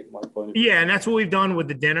 I think, my point of view. Yeah, and that's what we've done with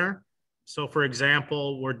the dinner. So, for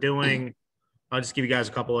example, we're doing, I'll just give you guys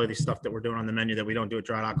a couple of these stuff that we're doing on the menu that we don't do at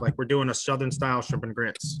Dry Dock. Like, we're doing a Southern style shrimp and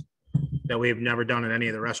grits that we've never done at any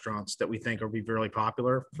of the restaurants that we think will be really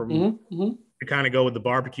popular. To kind of go with the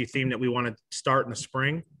barbecue theme that we want to start in the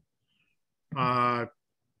spring.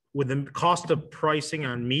 With the cost of pricing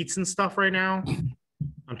on meats and stuff right now,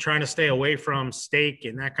 I'm trying to stay away from steak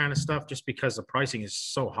and that kind of stuff just because the pricing is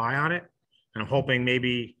so high on it. And I'm hoping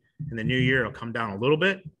maybe in the new year it'll come down a little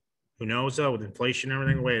bit. Who knows though, with inflation and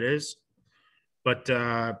everything the way it is. But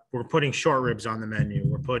we're putting short ribs on the menu.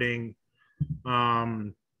 We're putting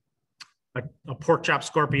a pork chop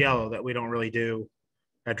scorpiello that we don't really do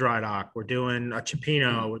at Dry Dock. We're doing a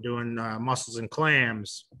cioppino. We're doing mussels and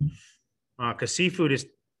clams. Because seafood is,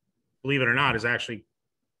 believe it or not, is actually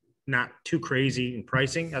not too crazy in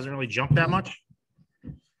pricing. Hasn't really jumped that much.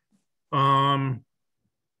 But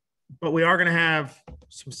we are going to have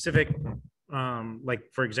specific, like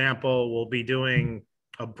for example, we'll be doing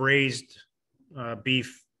a braised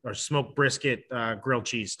beef or smoked brisket grilled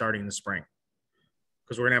cheese starting in the spring,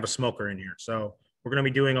 because we're going to have a smoker in here. So we're going to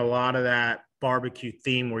be doing a lot of that barbecue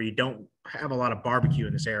theme where you don't have a lot of barbecue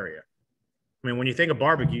in this area. I mean, when you think of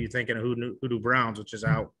barbecue, you're thinking of Hoodoo Browns, which is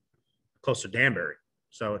out close to Danbury.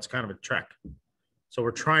 So it's kind of a trek. So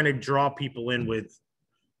we're trying to draw people in with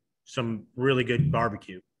some really good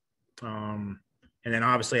barbecue. And then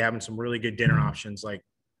obviously having some really good dinner options like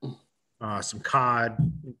some cod,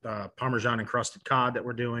 Parmesan encrusted cod that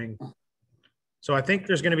we're doing. So I think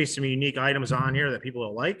there's going to be some unique items on here that people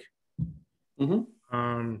will like.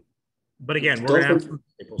 But again, we're going to have some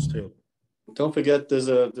staples too. Don't forget, there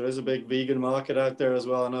is a big vegan market out there as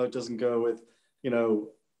well. I know it doesn't go with,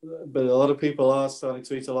 but a lot of people are starting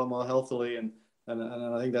to eat a lot more healthily, and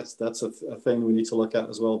I think that's a thing we need to look at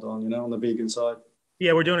as well, Don. On the vegan side.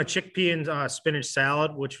 Yeah, we're doing a chickpea and spinach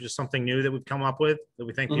salad, which is something new that we've come up with that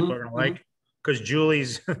we think people are going to like. Because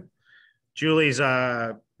Julie's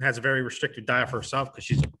has a very restricted diet for herself because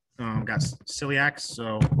she's got celiac,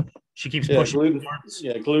 so she keeps pushing.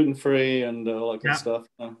 Gluten free and all that good stuff.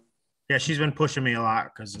 Yeah, she's been pushing me a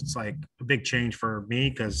lot because it's like a big change for me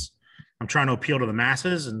because I'm trying to appeal to the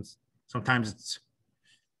masses, and sometimes it's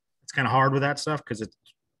kind of hard with that stuff because it's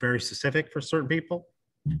very specific for certain people.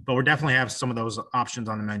 But we'll definitely have some of those options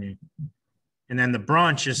on the menu. And then the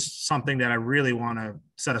brunch is something that I really want to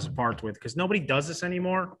set us apart with because nobody does this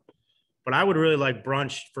anymore. But I would really like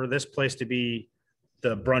brunch for this place to be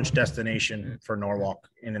the brunch destination for Norwalk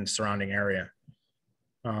and in the surrounding area.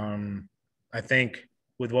 I think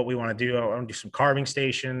with what we want to do, I want to do some carving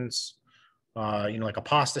stations, like a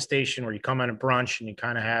pasta station where you come in at brunch and you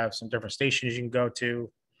kind of have some different stations you can go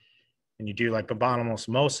to. And you do like the bottomless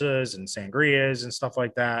mimosas and sangrias and stuff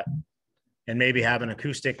like that. And maybe have an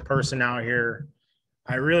acoustic person out here.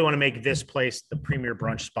 I really want to make this place the premier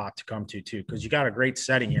brunch spot to come to too, because you got a great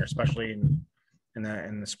setting here, especially in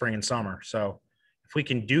the spring and summer. So if we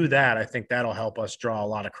can do that, I think that'll help us draw a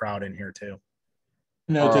lot of crowd in here too.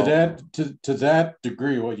 To that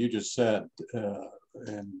degree, what you just said,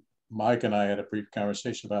 and Mike and I had a brief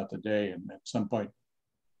conversation about today, and at some point,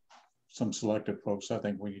 some selected folks, I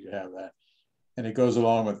think we need to have that. And it goes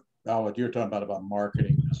along with what you're talking about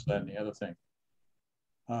marketing, this, that, and the other thing.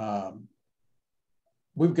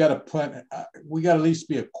 We've got to plan, we got to at least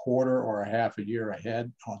be a quarter or a half a year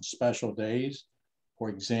ahead on special days. For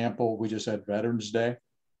example, we just had Veterans Day.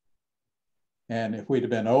 And if we'd have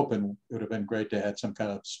been open, it would have been great to have some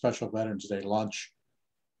kind of special Veterans Day lunch,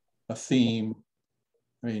 a theme.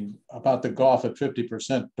 I mean, about the golf at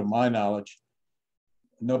 50%, to my knowledge,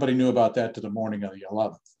 nobody knew about that to the morning of the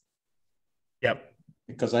 11th. Yep.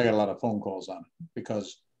 Because I got a lot of phone calls on it.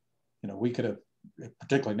 Because, we could have,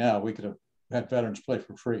 particularly now, we could have had veterans play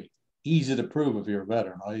for free. Easy to prove if you're a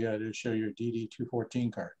veteran. All you got to do is show your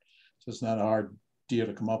DD-214 card. So it's not a hard deal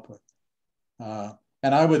to come up with.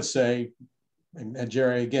 And I would say, and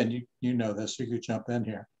Jerry, again, you know this, so you could jump in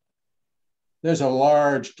here. There's a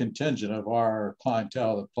large contingent of our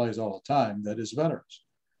clientele that plays all the time that is veterans.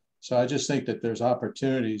 So I just think that there's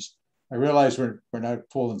opportunities. I realize we're not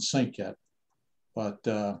full in sync yet, but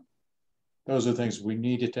those are things we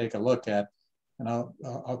need to take a look at. And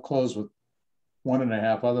I'll close with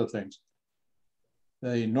 1.5 other things.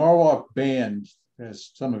 The Norwalk Band,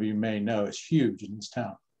 as some of you may know, is huge in this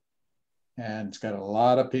town. And it's got a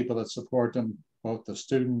lot of people that support them, both the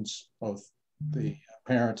students, both the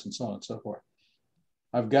parents, and so on and so forth.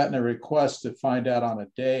 I've gotten a request to find out on a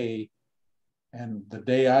day, and the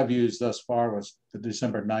day I've used thus far was the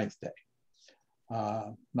December 9th day.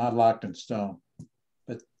 Not locked in stone.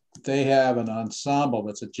 But they have an ensemble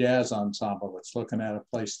that's a jazz ensemble that's looking at a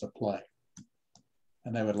place to play.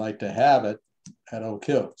 And they would like to have it at Oak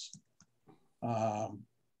Hills.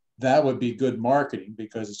 That would be good marketing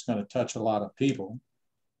because it's going to touch a lot of people,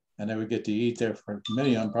 and they would get to eat there for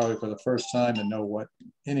many of them probably for the first time and know what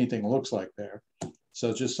anything looks like there. So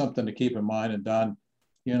it's just something to keep in mind. And Don,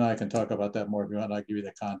 you and I can talk about that more if you want. I'll give you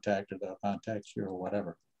the contact, or they'll contact you or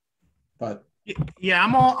whatever. But yeah,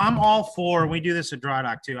 I'm all for, we do this at Dry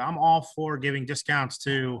Dock too. I'm all for giving discounts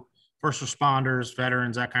to first responders,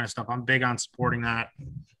 veterans, that kind of stuff. I'm big on supporting that.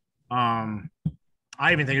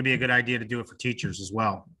 I even think it'd be a good idea to do it for teachers as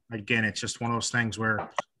well. Again, it's just one of those things where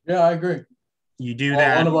Yeah, I agree. you do Well,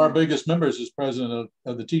 that. one of our biggest members is president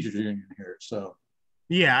of the teachers union here. So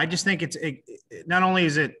Yeah, I just think not only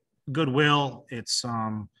is it goodwill, it's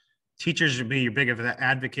teachers should be your big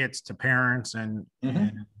advocates to parents and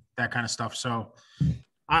that kind of stuff. So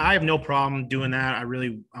I have no problem doing that. I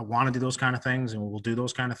want to do those kind of things, and we'll do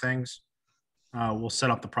those kind of things. We'll set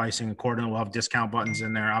up the pricing accordingly. We'll have discount buttons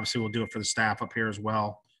in there. Obviously, we'll do it for the staff up here as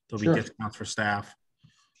well. There'll be discounts for staff.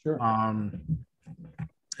 Sure.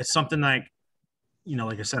 It's something like,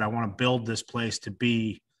 like I said, I want to build this place to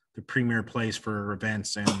be the premier place for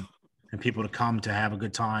events and people to come to have a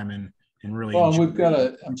good time and really. Well, we've got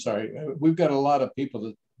a lot of people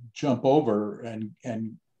that jump over and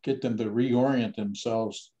get them to reorient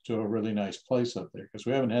themselves to a really nice place up there, because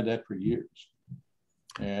we haven't had that for years.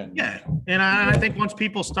 And I think once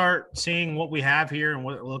people start seeing what we have here and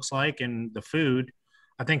what it looks like and the food,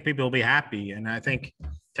 I think people will be happy. And I think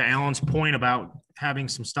to Alan's point about having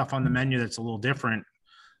some stuff on the menu that's a little different,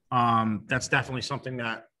 that's definitely something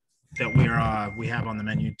that we have on the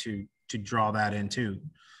menu to draw that in too.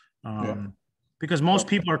 Because most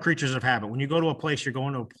people are creatures of habit. When you go to a place, you're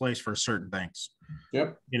going to a place for certain things.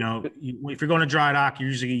 Yep. If you're going to Dry Dock,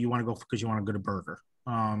 usually you want to go because you want to get a burger.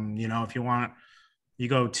 If you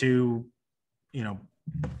go to, I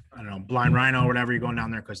don't know, Blind Rhino or whatever, you're going down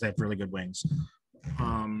there because they have really good wings.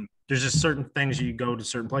 There's just certain things you go to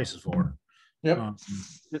certain places for. Yep.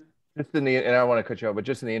 And I don't want to cut you off, but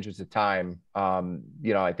just in the interest of time,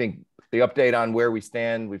 I think the update on where we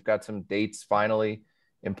stand, we've got some dates finally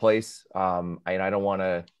in place. And I don't want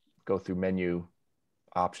to go through menu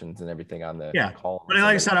options and everything on the call. But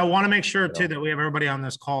like I said, I want to make sure too that we have everybody on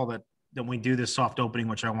this call that we do this soft opening,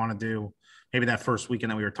 which I want to do maybe that first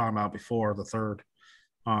weekend that we were talking about before, the 3rd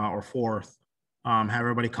or 4th. Have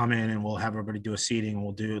everybody come in and we'll have everybody do a seating, and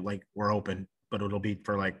we'll do it like we're open, but it'll be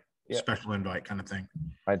for like special invite kind of thing.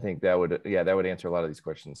 I think that would answer a lot of these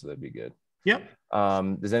questions, so that'd be good. Yep.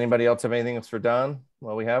 Does anybody else have anything else for Don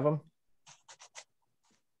while we have him?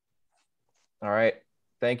 All right.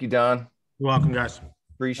 Thank you, Don. You're welcome, guys.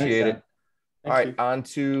 Appreciate it. All right, on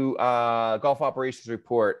to golf operations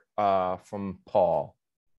report from Paul.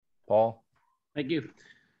 Paul? Thank you.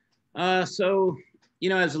 So,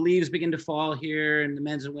 as the leaves begin to fall here and the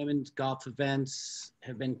men's and women's golf events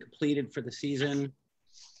have been completed for the season,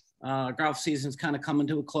 golf season's kind of coming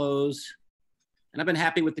to a close. And I've been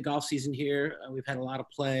happy with the golf season here. We've had a lot of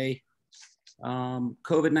play.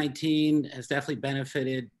 COVID-19 has definitely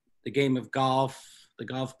benefited the game of golf, the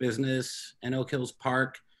golf business, and Oak Hills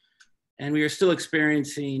Park. And we are still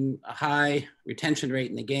experiencing a high retention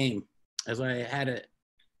rate in the game, as I had a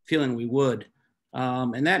feeling we would.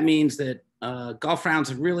 And that means that golf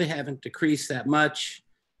rounds really haven't decreased that much.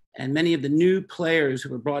 And many of the new players who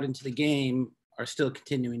were brought into the game are still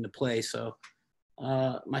continuing to play. So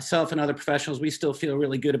myself and other professionals, we still feel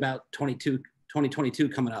really good about 2022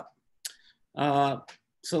 coming up.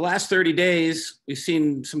 So the last 30 days, we've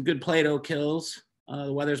seen some good play at Oak Hills.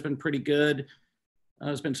 The weather's been pretty good.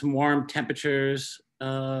 There's been some warm temperatures,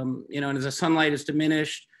 and as the sunlight is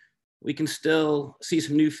diminished, we can still see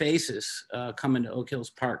some new faces coming to Oak Hills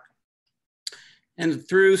Park. And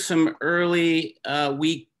through some early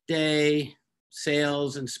weekday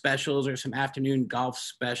sales and specials, or some afternoon golf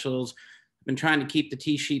specials, I've been trying to keep the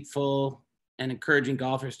tee sheet full and encouraging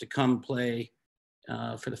golfers to come play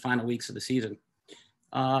for the final weeks of the season.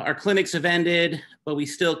 Our clinics have ended, but we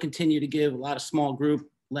still continue to give a lot of small group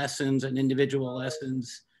lessons and individual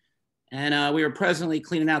lessons. And we are presently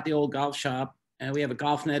cleaning out the old golf shop, and we have a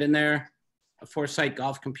golf net in there, a Foresight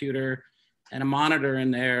golf computer, and a monitor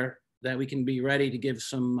in there that we can be ready to give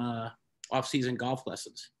some off-season golf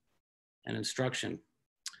lessons and instruction.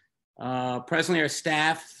 Presently, our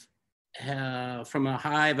staff, from a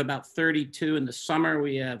high of about 32 in the summer,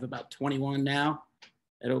 we have about 21 now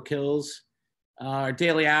at Oak Hills. Our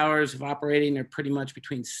daily hours of operating are pretty much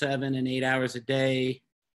between 7 and 8 hours a day,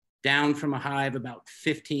 down from a high of about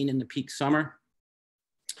 15 in the peak summer.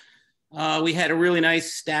 We had a really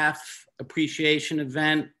nice staff appreciation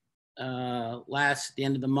event at the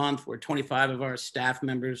end of the month, where 25 of our staff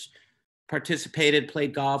members participated,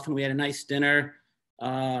 played golf, and we had a nice dinner.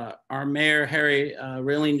 Our mayor, Harry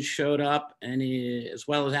Rilling, showed up, and as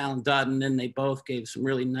well as Alan Dutton, and they both gave some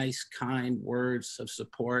really nice, kind words of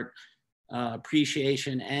support,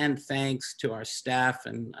 appreciation, and thanks to our staff.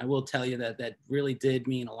 And I will tell you that that really did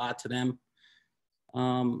mean a lot to them.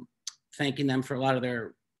 Thanking them for a lot of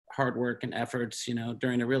their hard work and efforts,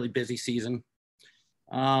 during a really busy season.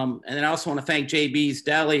 And then I also want to thank JB's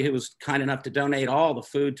Deli, who was kind enough to donate all the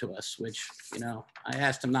food to us, which, you know, I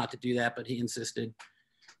asked him not to do that, but he insisted.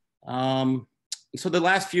 So the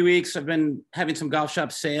last few weeks I've been having some golf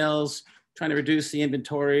shop sales, trying to reduce the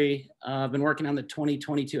inventory. I've been working on the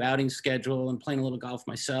 2022 outing schedule and playing a little golf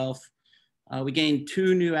myself. We gained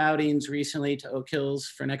 2 new outings recently to Oak Hills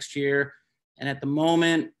for next year. And at the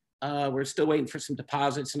moment, we're still waiting for some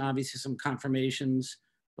deposits and obviously some confirmations,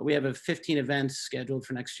 but we have 15 events scheduled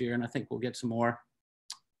for next year, and I think we'll get some more.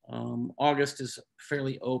 August is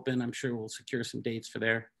fairly open. I'm sure we'll secure some dates for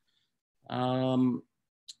there.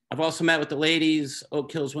 I've also met with the ladies,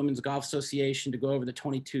 Oak Hills Women's Golf Association, to go over the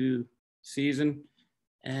 22 season.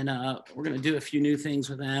 And we're going to do a few new things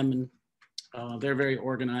with them, and they're very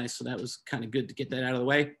organized. So that was kind of good to get that out of the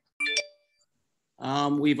way.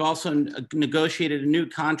 We've also negotiated a new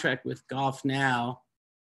contract with Golf Now,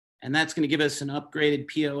 and that's going to give us an upgraded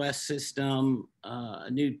POS system,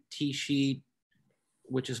 a new tee sheet,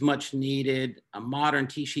 which is much needed, a modern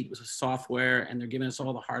tee sheet with software, and they're giving us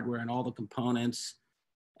all the hardware and all the components.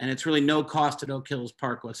 And it's really no cost at Oak Hills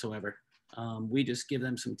Park whatsoever. We just give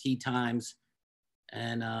them some tee times,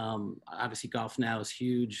 and obviously Golf Now is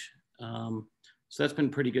huge. So that's been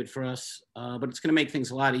pretty good for us, but it's gonna make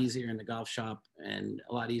things a lot easier in the golf shop and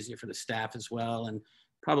a lot easier for the staff as well, and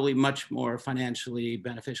probably much more financially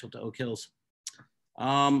beneficial to Oak Hills.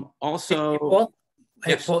 Also, Paul,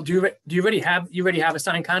 yes. Paul, do you already have a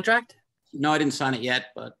signed contract? No, I didn't sign it yet,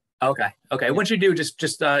 but okay. Once you do, just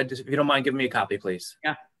if you don't mind giving me a copy, please.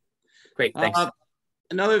 Yeah. Great, thanks.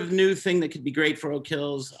 Another new thing that could be great for Oak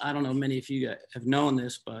Hills, I don't know many of you have known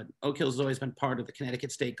this, but Oak Hills has always been part of the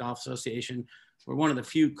Connecticut State Golf Association. We're one of the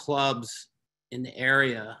few clubs in the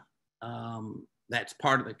area that's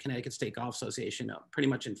part of the Connecticut State Golf Association, pretty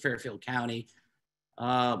much in Fairfield County.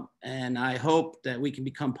 And I hope that we can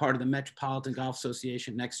become part of the Metropolitan Golf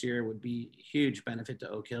Association next year. Would be a huge benefit to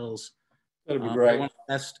Oak Hills. That'd be great. One of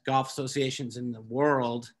the best golf associations in the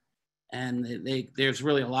world. And there's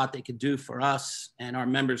really a lot they could do for us, and our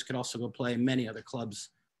members could also go play in many other clubs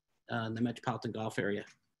in the metropolitan golf area.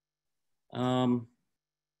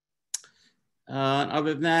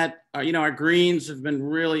 Other than that, our greens have been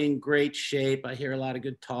really in great shape. I hear a lot of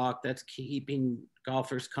good talk. That's keeping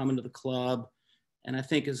golfers coming to the club. And I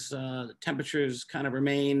think as temperatures kind of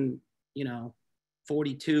remain,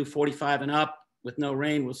 42, 45 and up with no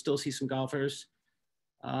rain, we'll still see some golfers.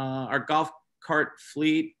 Our golf cart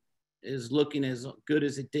fleet is looking as good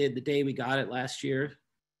as it did the day we got it last year.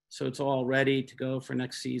 So it's all ready to go for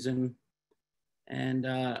next season. And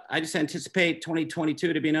I just anticipate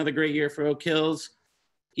 2022 to be another great year for Oak Hills,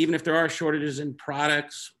 even if there are shortages in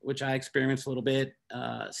products, which I experienced a little bit,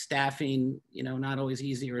 staffing, not always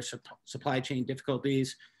easy, or supply chain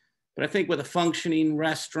difficulties. But I think with a functioning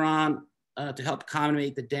restaurant to help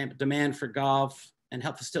accommodate the demand for golf and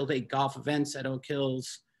help facilitate golf events at Oak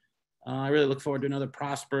Hills, I really look forward to another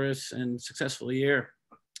prosperous and successful year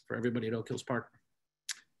for everybody at Oak Hills Park.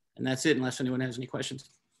 And that's it, unless anyone has any questions.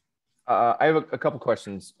 I have a couple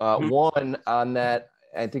questions. One on that,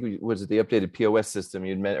 I think it was the updated POS system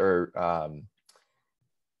you'd mentioned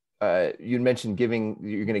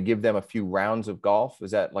you're going to give them a few rounds of golf. Is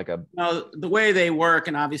that like a? No, the way they work,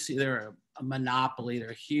 and obviously they're a monopoly. They're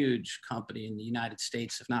a huge company in the United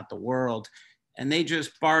States, if not the world. And they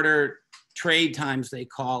just barter trade times, they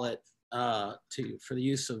call it, for the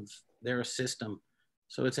use of their system.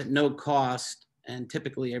 So it's at no cost, and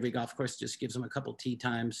typically every golf course just gives them a couple tee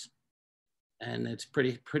times, and it's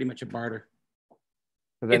pretty much a barter.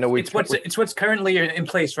 It's what's currently in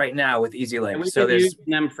place right now with EasyLink. We've so been there's using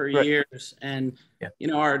them for years, and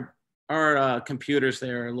our computers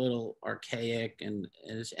there are a little archaic, and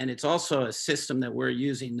it's also a system that we're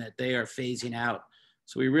using that they are phasing out.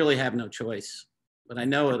 So we really have no choice. But I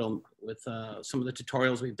know it'll, with some of the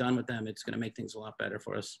tutorials we've done with them, it's going to make things a lot better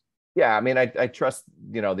for us. Yeah, I mean, I trust,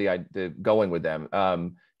 the going with them.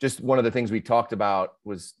 Just one of the things we talked about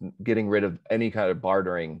was getting rid of any kind of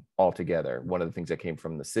bartering altogether. One of the things that came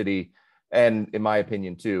from the city. And in my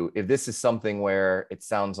opinion, too, if this is something where it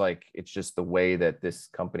sounds like it's just the way that this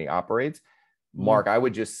company operates, Mark, I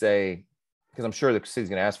would just say, because I'm sure the city's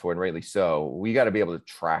going to ask for it, and rightly so, we got to be able to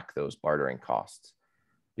track those bartering costs.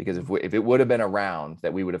 Because if it would have been around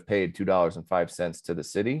that we would have paid $2.05 to the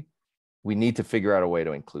city, we need to figure out a way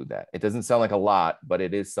to include that. It doesn't sound like a lot, but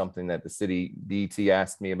it is something that the city DET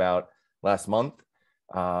asked me about last month.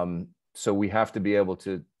 So we have to be able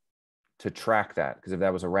to track that, because if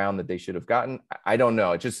that was around that they should have gotten, I don't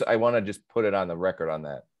know. I want to just put it on the record on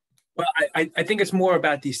that. Well, I think it's more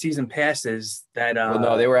about these season passes that. Well,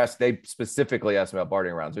 no, they specifically asked about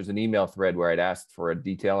bartering rounds. There's an email thread where I'd asked for a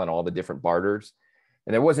detail on all the different barters.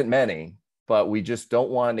 And there wasn't many, but we just don't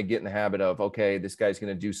want to get in the habit of, okay, this guy's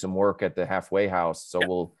going to do some work at the halfway house, so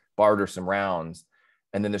we'll barter some rounds,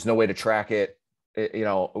 and then there's no way to track it, you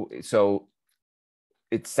know. So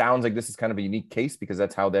it sounds like this is kind of a unique case because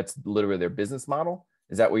that's literally their business model.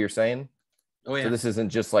 Is that what you're saying? Oh, yeah. So this isn't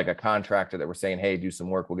just like a contractor that we're saying, hey, do some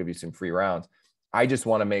work, we'll give you some free rounds. I just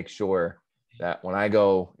want to make sure that when I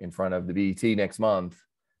go in front of the BET next month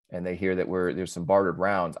and they hear that there's some bartered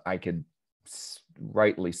rounds, I could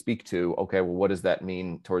rightly speak to, okay, well, what does that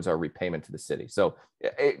mean towards our repayment to the city? So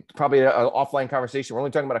probably an offline conversation. We're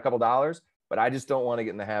only talking about a couple dollars, but I just don't want to get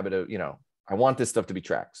in the habit of, you know, I want this stuff to be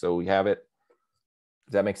tracked. So we have it.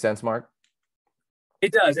 Does that make sense, Mark?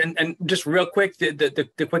 It does. And just real quick,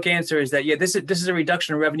 the quick answer is that, yeah, this is a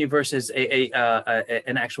reduction of revenue versus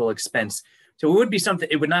an actual expense. So it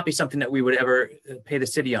would not be something that we would ever pay the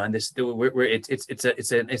city on. It's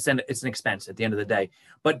an expense at the end of the day.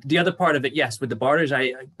 But the other part of it, yes, with the barters,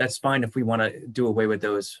 that's fine if we want to do away with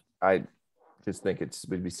those. I just think it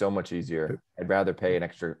would be so much easier. I'd rather pay an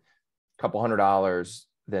extra couple $100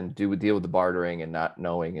 than deal with the bartering and not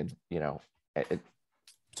knowing, and you know,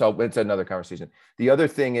 so it's another conversation. The other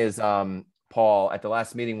thing is, Paul, at the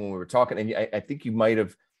last meeting when we were talking, and I think you might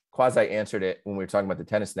have quasi answered it when we were talking about the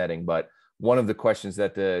tennis netting, but one of the questions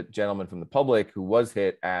that the gentleman from the public who was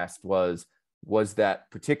hit asked was that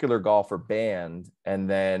particular golfer banned, and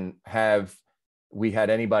then have we had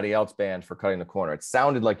anybody else banned for cutting the corner? It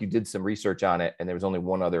sounded like you did some research on it and there was only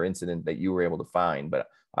one other incident that you were able to find, but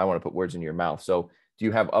I want to put words in your mouth. So do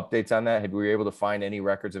you have updates on that? Have we able to find any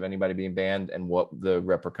records of anybody being banned and what the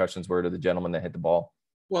repercussions were to the gentleman that hit the ball?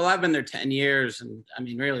 Well, I've been there 10 years. And I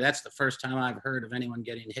mean, really, that's the first time I've heard of anyone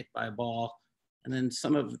getting hit by a ball. And then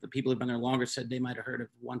some of the people who've been there longer said they might've heard of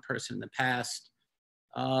one person in the past.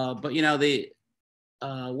 But you know,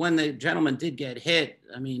 when the gentleman did get hit,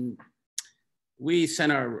 I mean, we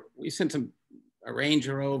sent a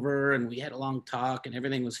ranger over and we had a long talk and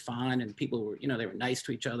everything was fine. And people were, you know, they were nice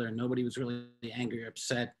to each other and nobody was really angry or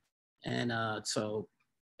upset. And so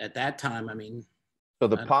at that time, I mean. So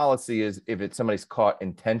the policy is if somebody's caught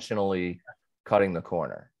intentionally cutting the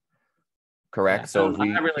corner, correct? Yeah, so I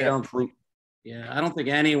really don't prove. Yeah, I don't think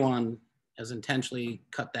anyone has intentionally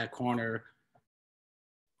cut that corner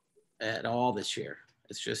at all this year.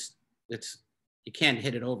 It's just, you can't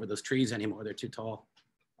hit it over those trees anymore. They're too tall.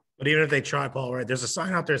 But even if they try, Paul, right? There's a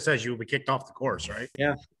sign out there that says you will be kicked off the course, right?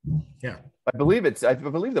 Yeah. Yeah. I believe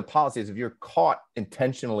the policy is if you're caught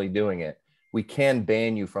intentionally doing it, we can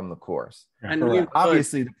ban you from the course. And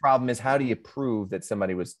obviously the problem is, how do you prove that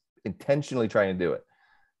somebody was intentionally trying to do it?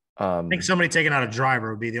 I think somebody taking out a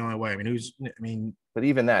driver would be the only way. But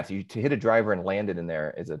even that, to hit a driver and land it in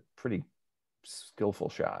there is a pretty skillful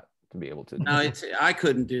shot to be able to. No, I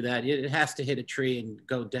couldn't do that. It has to hit a tree and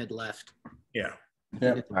go dead left. Yeah.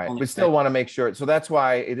 Yeah. Right. We still want to make sure. So that's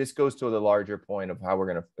why this goes to the larger point of how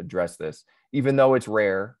we're going to address this. Even though it's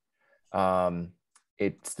rare,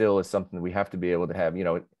 it still is something we have to be able to have, you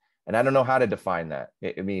know, and I don't know how to define that.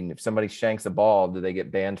 I mean, if somebody shanks a ball, do they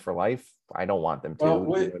get banned for life? I don't want them to.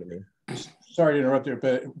 Well, you know what I mean? Sorry to interrupt there,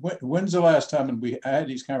 but when's the last time, and I had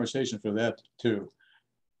these conversations for that too,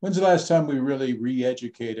 when's the last time we really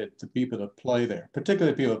re-educated the people that play there,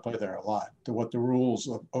 particularly people that play there a lot, to what the rules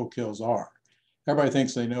of Oak Hills are? Everybody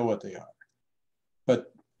thinks they know what they are,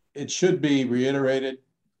 but it should be reiterated,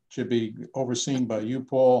 should be overseen by you,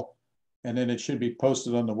 Paul, and then it should be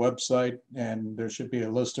posted on the website, and there should be a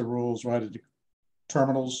list of rules right at the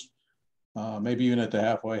terminals, maybe even at the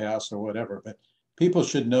halfway house or whatever, but people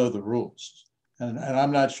should know the rules. And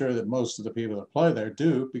I'm not sure that most of the people that play there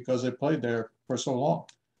do, because they played there for so long.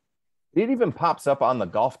 It even pops up on the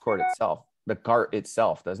golf court itself, the cart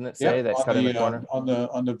itself, doesn't it say that's cutting the corner? On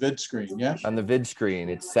the vid screen, yeah. On the vid screen,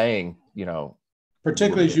 it's saying, you know.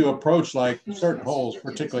 Particularly as you approach like certain holes,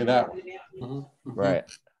 particularly that one. Mm-hmm. Right.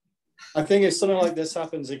 I think if something like this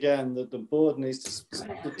happens again, that the board needs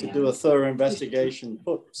to do a thorough investigation,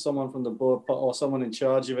 put someone from the board or someone in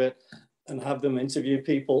charge of it and have them interview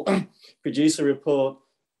people, produce a report,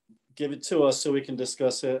 give it to us so we can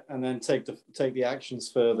discuss it, and then take the actions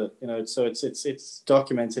further. You know, so it's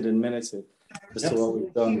documented and minuted as to what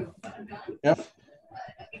we've done. Yep.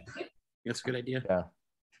 That's a good idea. Yeah.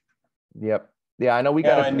 Yep. Yeah, I know we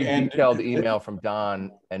got a detailed email from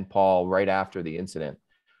Don and Paul right after the incident.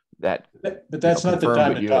 But that's not the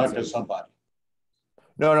time to talk to somebody.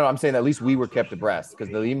 No, I'm saying at least we were kept abreast,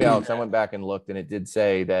 because the email, I went back and looked, and it did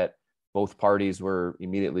say that both parties were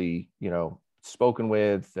immediately, you know, spoken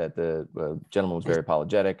with, that the gentleman was very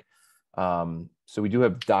apologetic. So we do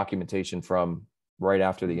have documentation from right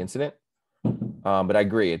after the incident. But I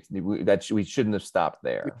agree, we shouldn't have stopped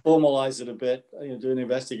there. Formalize it a bit, do an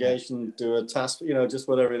investigation, do a task, just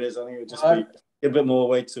whatever it is. I think it would just be a bit more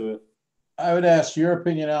weight to it. I would ask your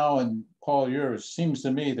opinion, Al, and Paul, yours. Seems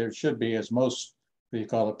to me there should be, as most, you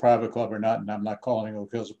call it private club or not, and I'm not calling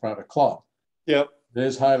Oak Hills a private club. Yep. It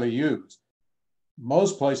is highly used.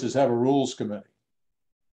 Most places have a rules committee.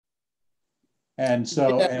 And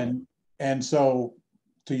so, Yeah. and so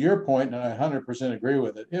to your point, and I 100% agree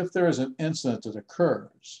with it, if there is an incident that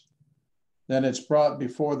occurs, then it's brought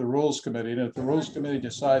before the rules committee. And if the rules committee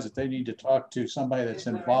decides that they need to talk to somebody that's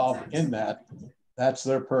involved in that, that's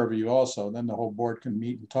their purview also. Then the whole board can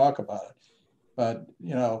meet and talk about it. But,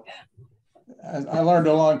 I learned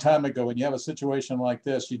a long time ago, when you have a situation like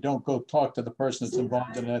this, you don't go talk to the person that's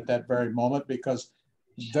involved in it at that very moment, because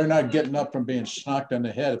they're not getting up from being knocked on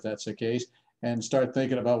the head, if that's the case, and start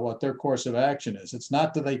thinking about what their course of action is. It's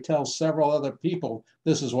not that they tell several other people,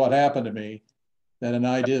 this is what happened to me, that an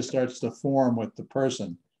idea starts to form with the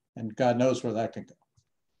person, and God knows where that can go.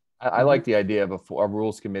 I like the idea of a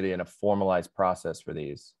rules committee and a formalized process for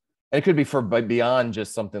these. And it could be for beyond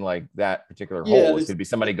just something like that particular hole. It could be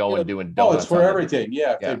somebody going doing donuts. Oh, it's for everything.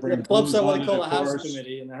 Yeah. They bring clubs have what they call a house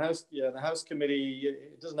committee, and the house committee,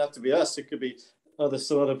 it doesn't have to be us. It could be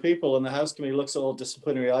some other people, and the house committee looks at all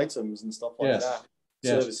disciplinary items and stuff like that.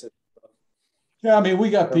 Yes. Services. Yeah, I mean,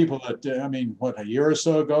 we got people that, what, a year or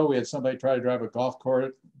so ago, we had somebody try to drive a golf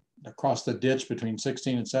cart across the ditch between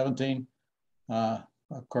 16 and 17.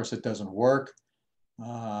 Of course, it doesn't work.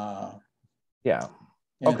 Yeah.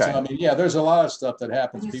 And so, I mean, yeah, there's a lot of stuff that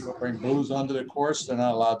happens. People bring booze onto the course. They're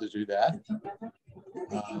not allowed to do that.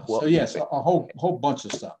 So yes, a whole bunch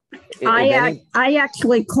of stuff. I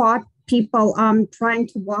actually caught people trying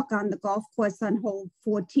to walk on the golf course on hole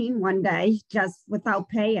 14 one day just without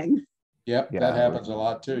paying. Yep, that happens a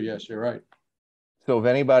lot too. Yes, you're right. So if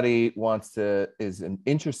anybody is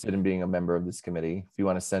interested in being a member of this committee, if you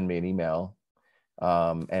want to send me an email,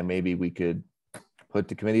 and maybe we could put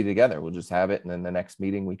the committee together. We'll just have it, and then the next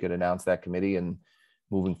meeting we could announce that committee, and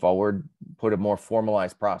moving forward, put a more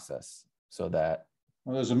formalized process so that.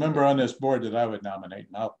 Well, there's a member on this board that I would nominate,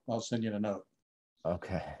 and I'll send you a note.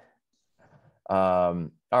 Okay. All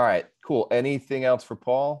right, cool. Anything else for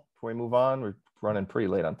Paul before we move on? We're running pretty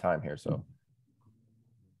late on time here, so.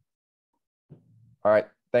 All right,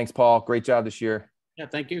 thanks, Paul. Great job this year. Yeah,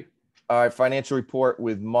 thank you. All right, financial report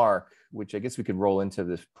with Mark, which I guess we could roll into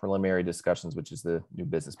the preliminary discussions, which is the new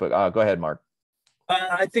business. But go ahead, Mark.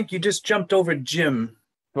 I think you just jumped over Jim.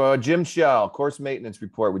 Jim Shell, course maintenance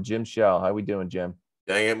report with Jim Shell. How we doing, Jim?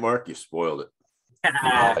 Dang it, Mark, you spoiled it.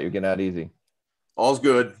 You're getting out easy. All's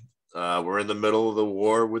good. We're in the middle of the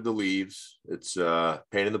war with the leaves. It's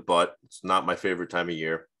pain in the butt. It's not my favorite time of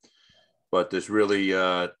year, but there's really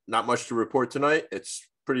not much to report tonight. It's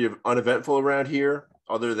pretty uneventful around here,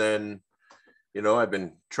 other than, I've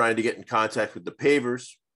been trying to get in contact with the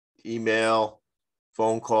pavers, email,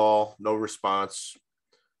 phone call, no response.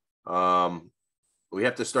 We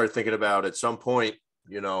have to start thinking about, at some point,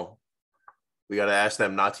 we got to ask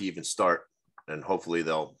them not to even start, and hopefully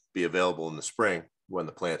they'll be available in the spring when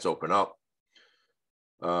the plants open up.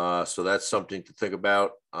 So that's something to think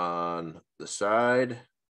about on the side.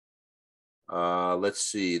 Let's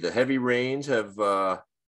see, the heavy rains have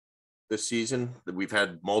this season, we've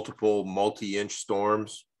had multiple multi-inch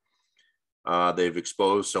storms. They've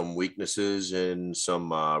exposed some weaknesses in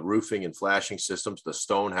some roofing and flashing systems. The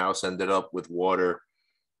stone house ended up with water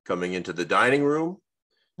coming into the dining room.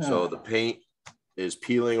 So the paint is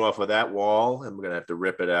peeling off of that wall, and we're gonna have to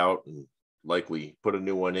rip it out and likely put a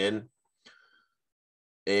new one in.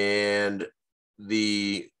 And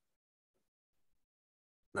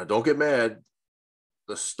now don't get mad,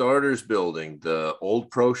 the Starters building, the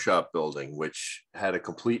old Pro Shop building, which had a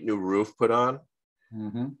complete new roof put on.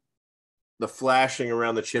 Mm-hmm. The flashing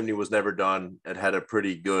around the chimney was never done. It had a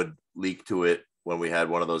pretty good leak to it when we had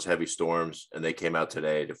one of those heavy storms, and they came out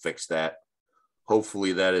today to fix that.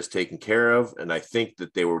 Hopefully that is taken care of. And I think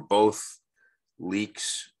that they were both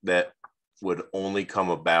leaks that would only come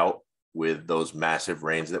about with those massive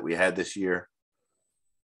rains that we had this year.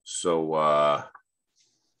 So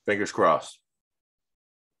fingers crossed.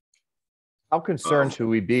 How concerned should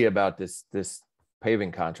we be about this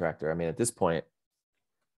paving contractor? I mean, at this point,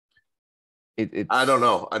 I don't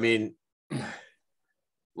know. I mean,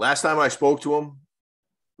 last time I spoke to them,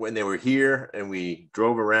 when they were here and we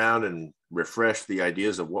drove around and refreshed the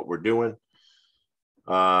ideas of what we're doing,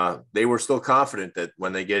 they were still confident that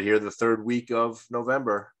when they get here the third week of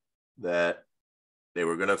November, that they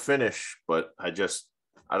were going to finish. But I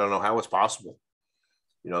don't know how it's possible.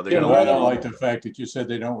 You know, they're Yeah, gonna I don't leave. like the fact that you said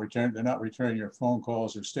they're not returning your phone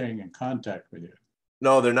calls or staying in contact with you.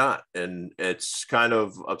 No, they're not. And it's kind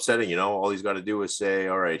of upsetting, you know, all he's got to do is say,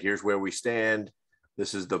 all right, here's where we stand.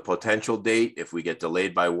 This is the potential date. If we get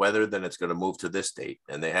delayed by weather, then it's going to move to this date.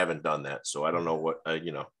 And they haven't done that. So I don't know what,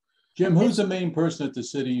 you know. Jim, who's the main person at the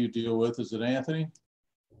city you deal with? Is it Anthony?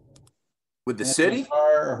 With the city?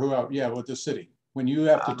 Or who else? Yeah, with the city. When you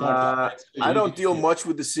have to talk to I don't deal much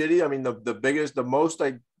with the city. I mean, the most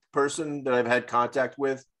person that I've had contact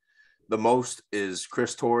with the most is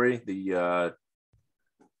Chris Torrey, the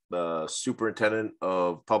superintendent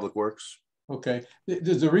of public works. Okay.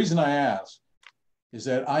 The reason I ask is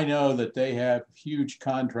that I know that they have huge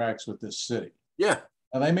contracts with this city. Yeah.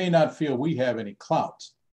 And they may not feel we have any clout,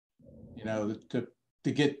 you know,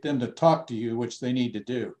 to get them to talk to you, which they need to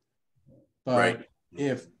do. But right.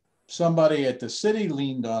 If somebody at the city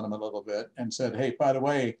leaned on them a little bit and said, hey, by the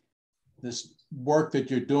way, this work that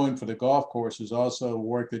you're doing for the golf course is also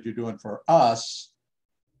work that you're doing for us.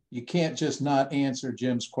 You can't just not answer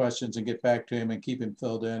Jim's questions and get back to him and keep him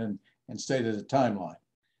filled in and stay to the timeline.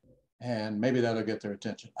 And maybe that'll get their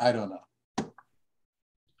attention. I don't know.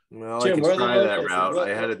 Well, Jim, I where can are they try that located? route. Where- I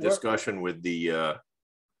had a where- discussion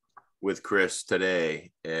with Chris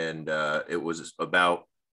today, and it was about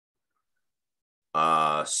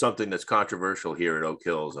something that's controversial here at Oak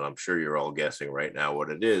Hills, and I'm sure you're all guessing right now what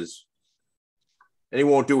it is. And he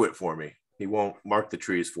won't do it for me. He won't mark the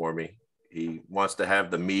trees for me. He wants to have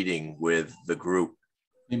the meeting with the group.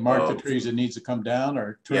 You mark the trees that needs to come down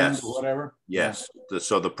or trimmed Yes. or whatever? Yes.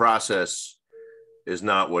 So the process is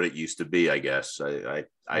not what it used to be, I guess. I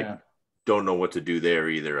don't know what to do there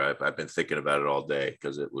either. I've been thinking about it all day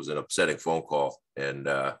because it was an upsetting phone call, and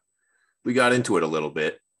we got into it a little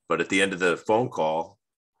bit, but at the end of the phone call,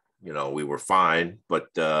 you know, we were fine, but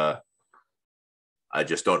I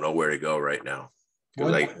just don't know where to go right now.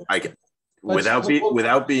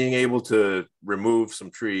 Without being able to remove some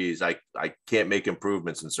trees, I can't make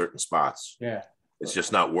improvements in certain spots. Yeah. It's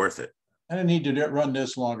just not worth it. I don't need to run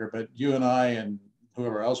this longer, but you and I and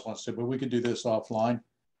whoever else wants to, but we could do this offline.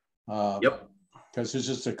 Yep. Because it's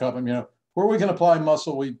just a couple, you know, where we can apply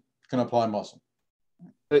muscle, we can apply muscle.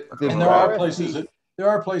 The And there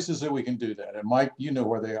are places that we can do that. And Mike, you know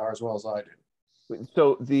where they are as well as I do.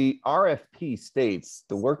 So the RFP states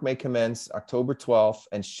the work may commence October 12th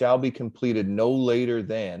and shall be completed no later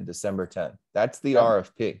than December 10th. That's the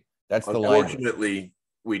RFP. That's the language. Unfortunately,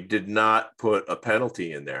 we did not put a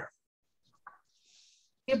penalty in there.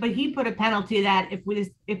 Yeah, but he put a penalty that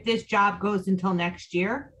if this job goes until next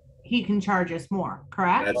year, he can charge us more,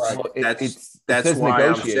 correct? That's why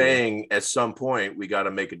I'm saying at some point we got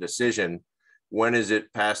to make a decision. When is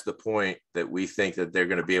it past the point that we think that they're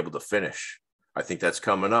going to be able to finish? I think that's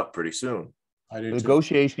coming up pretty soon.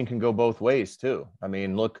 Negotiation can go both ways too. I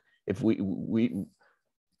mean, look, if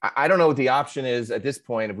I don't know what the option is at this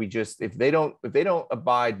point. If they don't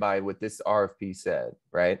abide by what this RFP said,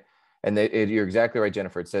 right? And you're exactly right,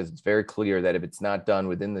 Jennifer. It says it's very clear that if it's not done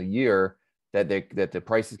within the year, that the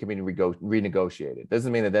prices can be renegotiated.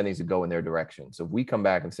 Doesn't mean that needs to go in their direction. So if we come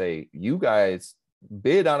back and say, you guys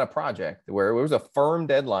bid on a project where it was a firm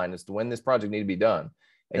deadline as to when this project needed to be done,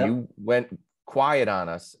 and you went quiet on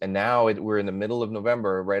us, and now we're in the middle of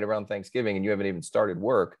November, right around Thanksgiving, and you haven't even started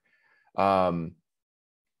work. I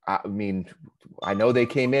mean, I know they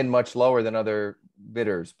came in much lower than other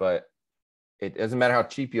bidders, but it doesn't matter how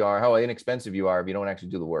cheap you are, how inexpensive you are, if you don't actually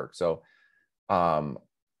do the work. So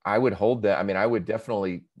I would hold that. I mean, I would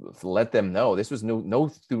definitely let them know this was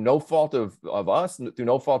through no fault of us, through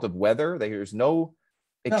no fault of weather. There's no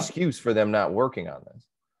excuse for them not working on this.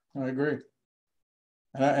 I agree.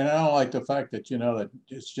 And I don't like the fact that, you know, that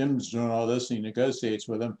Jim's doing all this and he negotiates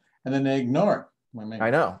with them and then they ignore it. I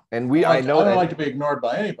know. And I don't like to be ignored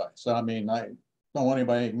by anybody. So, I mean, I don't want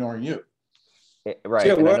anybody ignoring you. Right.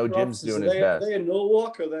 Jim, and I know Jim's doing his best. Are they in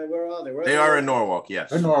Norwalk or where are they? They are in Norwalk,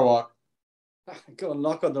 yes. In Norwalk. I'll go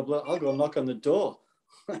knock on the door.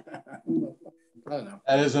 I don't know.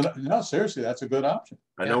 That is no, seriously, that's a good option.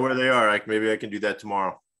 I know where they are. Maybe I can do that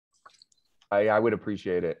tomorrow. I would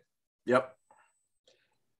appreciate it. Yep.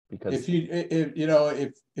 Because if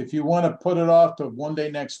you want to put it off to one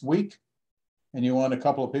day next week and you want a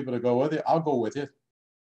couple of people to go with you, I'll go with you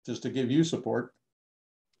just to give you support.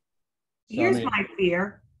 So, Here's my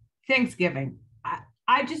fear: Thanksgiving.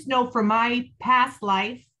 I just know from my past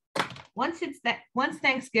life, once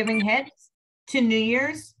Thanksgiving hits to New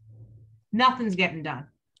Year's, nothing's getting done.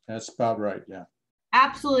 That's about right. Yeah.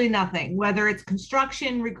 Absolutely nothing. Whether it's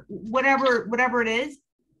construction, whatever it is,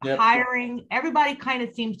 hiring, everybody kind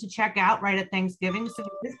of seems to check out right at Thanksgiving. So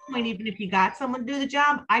at this point, even if you got someone to do the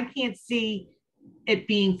job, I can't see it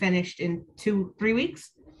being finished in 2-3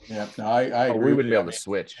 weeks. Yeah, no, I Oh, agree we with wouldn't you. be able to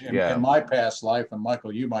switch. In Yeah. my past life, and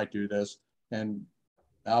Michael, you might do this, and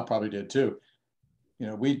Al probably did too. You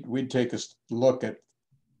know, we'd take a look at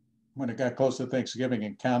when it got close to Thanksgiving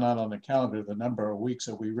and count out on the calendar the number of weeks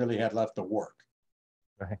that we really had left to work.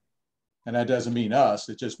 Right. And that doesn't mean us.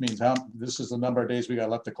 It just means this is the number of days we got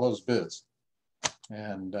left to close bids.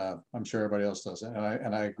 And I'm sure everybody else does it.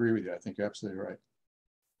 And I agree with you. I think you're absolutely right.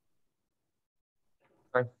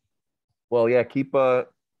 Okay. Well, yeah, keep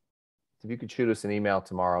if you could shoot us an email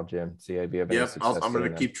tomorrow, Jim, see if you have any Yeah, success. I'm going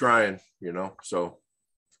to keep trying, you know, so.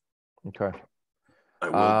 Okay.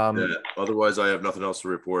 I will do that. Otherwise, I have nothing else to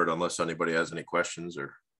report unless anybody has any questions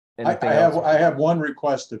or. I have one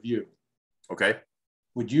request of you. Okay.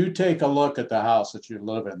 Would you take a look at the house that you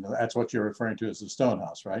live in? That's what you're referring to as the stone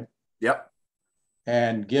house, right? Yep.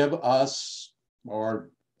 And give us,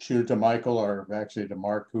 or shoot it to Michael, or actually to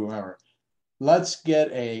Mark, whoever. Let's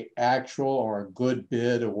get a actual or a good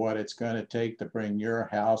bid of what it's going to take to bring your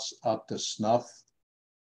house up to snuff.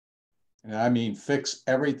 And I mean, fix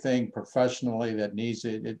everything professionally that needs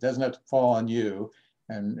it. It doesn't have to fall on you.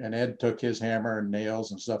 And Ed took his hammer and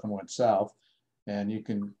nails and stuff and went south. And you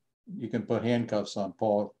can put handcuffs on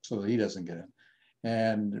Paul so that he doesn't get in.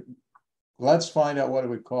 And let's find out what it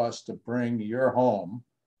would cost to bring your home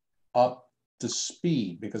up to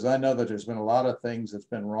speed, because I know that there's been a lot of things that's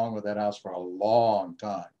been wrong with that house for a long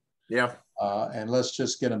time. Yeah. And let's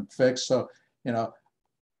just get them fixed. So, you know,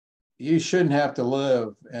 you shouldn't have to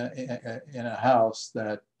live in a house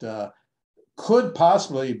that could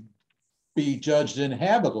possibly be judged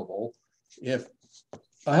inhabitable if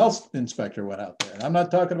a health inspector went out there. And I'm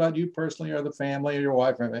not talking about you personally or the family or your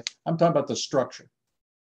wife or anything. I'm talking about the structure.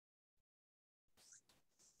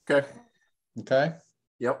 Okay. Okay.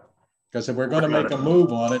 Yep. Because if we're going to make a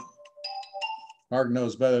move on it, Mark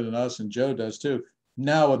knows better than us, and Joe does too.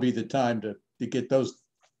 Now would be the time to get those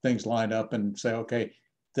things lined up and say, okay,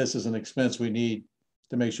 this is an expense we need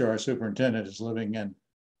to make sure our superintendent is living in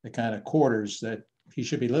the kind of quarters that he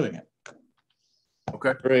should be living in.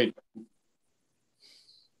 Okay. Great.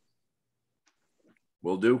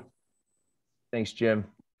 Will do. Thanks, Jim.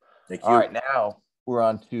 Thank you. All right, now we're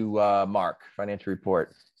on to Mark, financial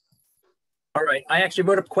report. All right. I actually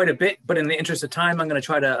wrote up quite a bit, but in the interest of time, I'm going to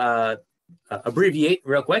try to abbreviate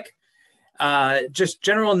real quick. Just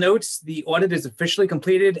general notes. The audit is officially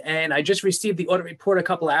completed, and I just received the audit report a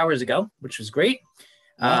couple of hours ago, which was great.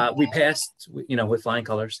 We passed, you know, with flying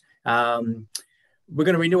colors. We're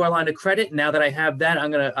going to renew our line of credit. Now that I have that,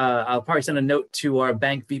 I'll probably send a note to our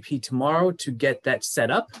bank VP tomorrow to get that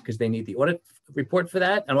set up, because they need the audit report for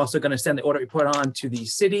that. I'm also going to send the audit report on to the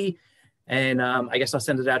city, and I guess I'll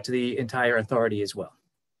send it out to the entire authority as well.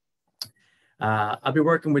 I'll be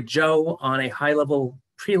working with Joe on a high-level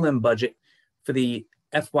prelim budget for the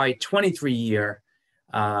FY23 year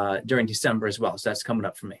during December as well. So that's coming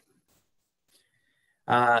up for me.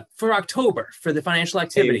 For October, for the financial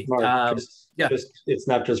activity. Hey, Mark, Yeah. It's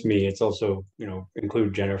not just me, it's also, you know,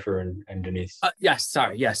 include Jennifer and Denise. Yes,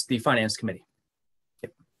 sorry. Yes, the finance committee.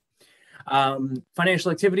 Yep.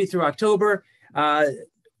 Financial activity through October.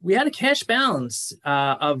 We had a cash balance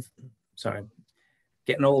of, sorry,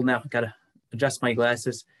 getting old now. Got to adjust my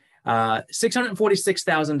glasses.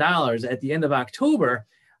 $646,000 at the end of October,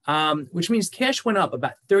 which means cash went up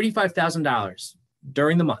about $35,000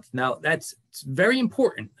 during the month. Now, it's very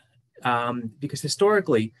important because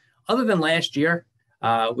historically, other than last year,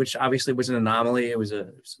 which obviously was an anomaly, it was a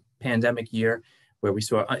pandemic year where we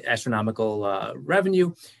saw astronomical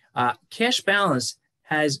revenue, cash balance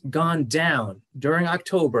has gone down during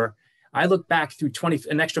October. I look back through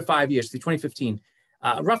an extra 5 years, through 2015,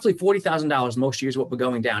 roughly $40,000 most years what we're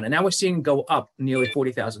going down. And now we're seeing go up nearly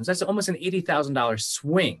 $40,000. So that's almost an $80,000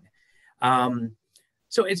 swing.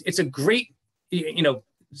 So it's a great, you know,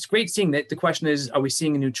 it's great seeing that. The question is, are we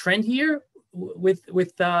seeing a new trend here with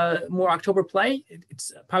more October play?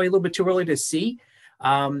 It's probably a little bit too early to see.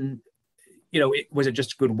 You know, was it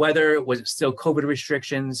just good weather? Was it still COVID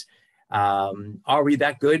restrictions? Are we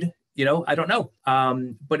that good? You know, I don't know.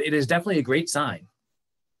 But it is definitely a great sign.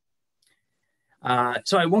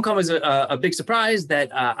 So it won't come as a big surprise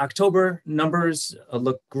that October numbers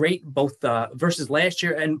look great, both versus last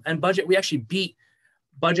year and budget. We actually beat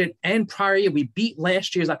budget and prior year. We beat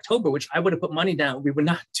last year's October, which I would have put money down we would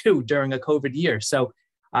not do during a COVID year. So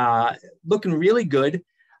looking really good.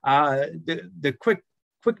 The quick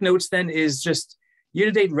notes then is just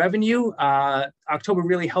year-to-date revenue. October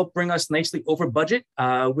really helped bring us nicely over budget,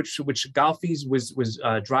 which golf fees was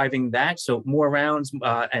driving that. So more rounds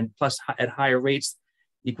and plus at higher rates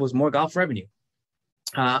equals more golf revenue.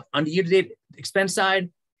 On the year-to-date expense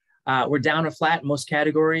side, We're down or flat in most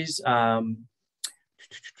categories.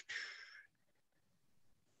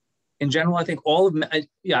 In general, I think all of, I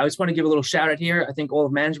just want to give a little shout out here. I think all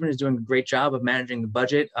of management is doing a great job of managing the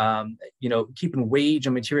budget, keeping wage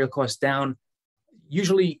and material costs down.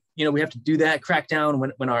 Usually, we have to do that, crack down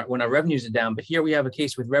when our revenues are down. But here we have a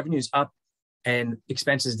case with revenues up and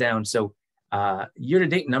expenses down. So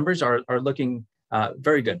year-to-date numbers are looking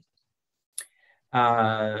very good.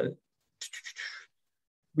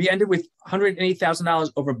 We ended with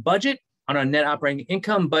 $108,000 over budget on our net operating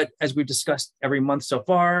income, but as we've discussed every month so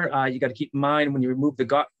far, you got to keep in mind when you remove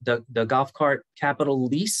the golf cart capital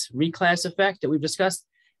lease reclass effect that we've discussed,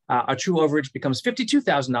 our true overage becomes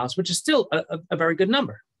 $52,000, which is still a very good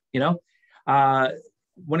number.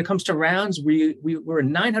 When it comes to rounds, we were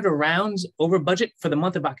 900 rounds over budget for the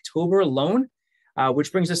month of October alone,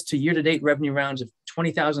 which brings us to year-to-date revenue rounds of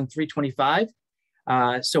 20,325.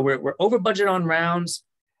 So we're over budget on rounds.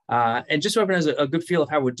 And just so everyone has a good feel of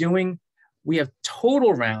how we're doing, we have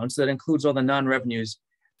total rounds that includes all the non-revenues,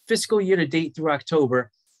 fiscal year to date through October,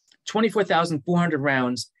 24,400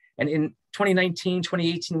 rounds. And in 2019,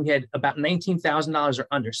 2018, we had about $19,000 or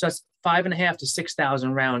under. So that's 5,500 to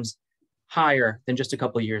 6,000 rounds higher than just a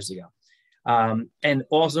couple of years ago. And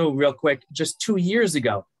also real quick, just 2 years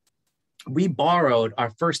ago, we borrowed our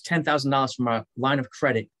first $10,000 from our line of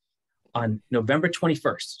credit on November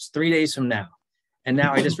 21st. It's 3 days from now. And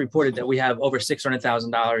now I just reported that we have over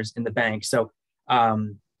 $600,000 in the bank. So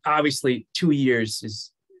obviously 2 years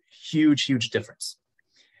is huge, huge difference.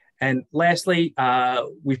 And lastly,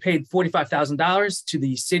 we've paid $45,000 to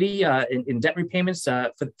the city in debt repayments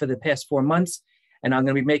for the past 4 months. And I'm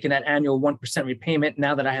going to be making that annual 1% repayment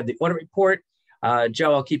now that I have the audit report.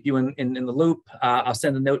 Joe, I'll keep you in the loop. I'll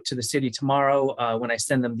send a note to the city tomorrow when I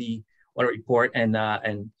send them the audit report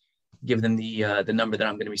and give them the number that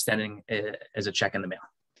I'm going to be sending as a check in the mail.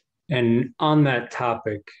 And on that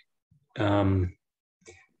topic, given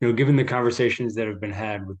the conversations that have been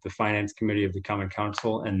had with the Finance Committee of the Common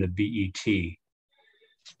Council and the BET,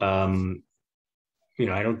 I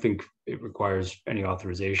don't think it requires any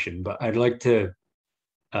authorization, but I'd like to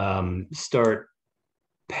start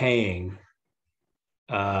paying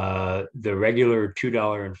the regular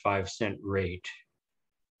 $2.05 rate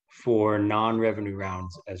for non-revenue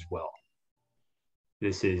rounds as well.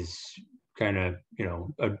 This is kind of,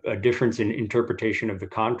 a difference in interpretation of the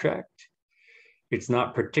contract. It's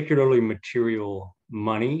not particularly material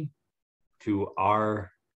money to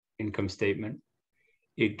our income statement.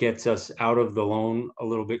 It gets us out of the loan a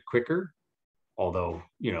little bit quicker, although,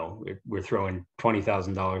 we're throwing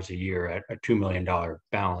 $20,000 a year at a $2 million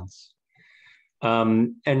balance. I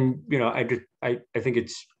think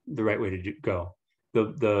it's the right way to go.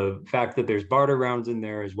 The fact that there's barter rounds in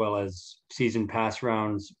there as well as season pass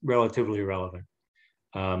rounds, relatively irrelevant.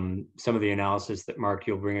 Some of the analysis that Mark,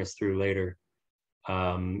 you'll bring us through later,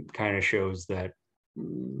 kind of shows that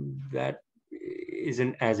that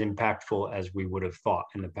isn't as impactful as we would have thought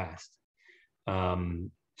in the past.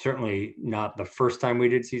 Certainly not the first time we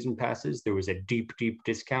did season passes. There was a deep, deep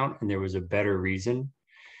discount and there was a better reason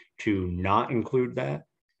to not include that.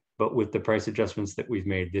 But with the price adjustments that we've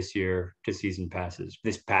made this year to season passes,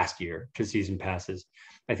 this past year to season passes,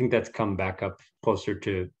 I think that's come back up closer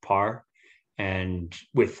to par and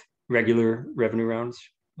with regular revenue rounds,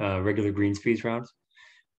 regular greens fees rounds.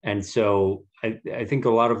 And so I think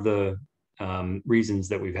a lot of the reasons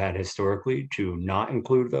that we've had historically to not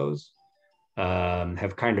include those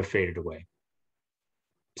have kind of faded away.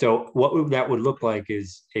 So what that would look like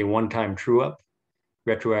is a one-time true up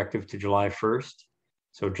retroactive to July 1st.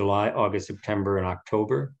 So July, August, September, and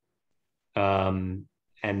October. And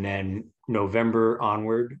then November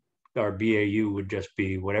onward, our BAU would just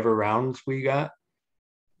be whatever rounds we got,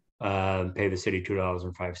 pay the city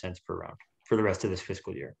 $2.05 per round for the rest of this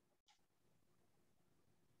fiscal year.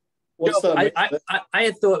 I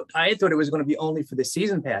had thought it was going to be only for the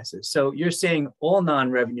season passes. So you're saying all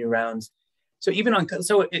non-revenue rounds. So even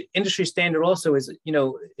so industry standard also is,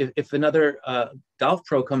 if another golf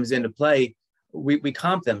pro comes into play, we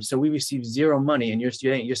comp them, so we receive zero money, and you're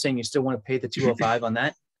saying you still want to pay the $2.05 on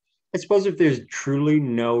that? I suppose if there's truly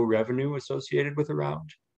no revenue associated with a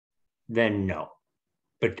round, then no.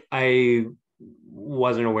 But I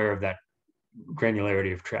wasn't aware of that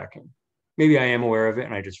granularity of tracking. Maybe I am aware of it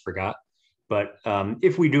and I just forgot. But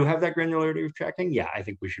if we do have that granularity of tracking, yeah, I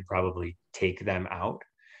think we should probably take them out.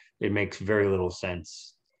 It makes very little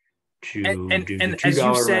sense to do the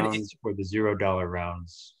 $2 rounds or the $0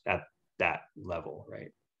 rounds at that level,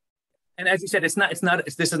 right? And as you said, this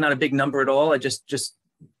is not a big number at all. I just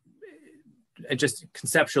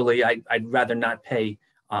conceptually, I'd rather not pay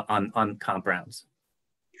on comp rounds.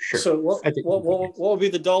 Sure. So what I think- would be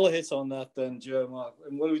the dollar hit on that then, Joe, Mark?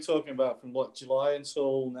 And what are we talking about from what, July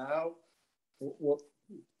until now? What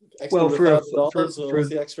extra Well, for a- $1,000 or for- what's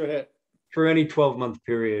the extra hit? For any 12-month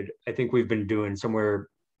period, I think we've been doing somewhere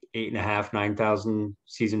 8,500, 9,000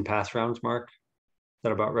 season pass rounds, Mark. Is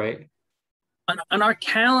that about right? On our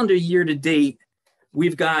calendar year to date,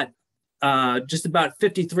 we've got just about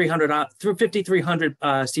 5,300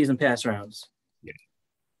 season pass rounds. Yeah.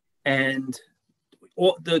 And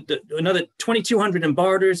all another 2,200 in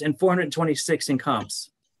barters and 426 in comps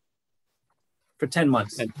for 10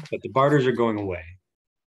 months. But the barters are going away.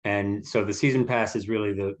 And so the season pass is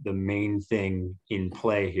really the main thing in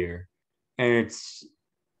play here. And it's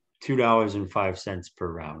 $2.05 per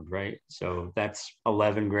round, right? So that's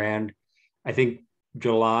 11 grand. I think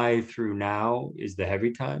July through now is the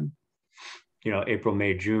heavy time. You know, April,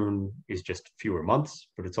 May, June is just fewer months,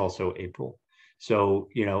 but it's also April. So,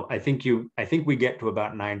 you know, I think we get to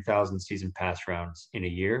about 9,000 season pass rounds in a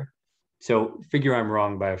year. So figure I'm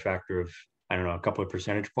wrong by a factor of, I don't know, a couple of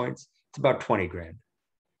percentage points. It's about 20 grand.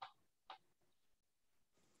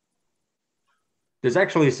 There's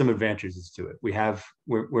actually some advantages to it.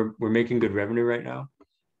 We're making good revenue right now.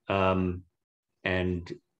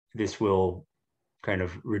 And this will kind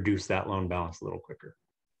of reduce that loan balance a little quicker.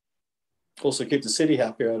 Also keep the city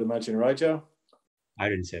happier, I'd imagine, right, Joe? I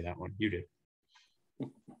didn't say that one. You did.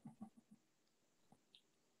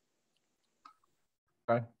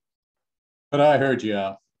 Okay. But I heard you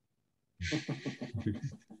out.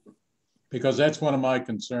 Because that's one of my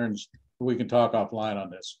concerns. We can talk offline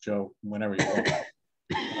on this, Joe, whenever you want.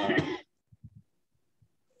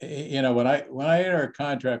 You know, when I enter a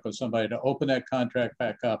contract with somebody, to open that contract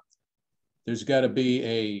back up, there's got to be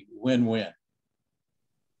a win-win.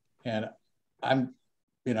 And I'm,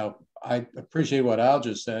 you know, I appreciate what Al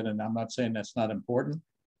just said, and I'm not saying that's not important,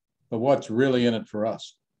 but what's really in it for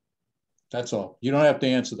us? That's all. You don't have to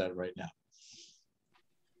answer that right now.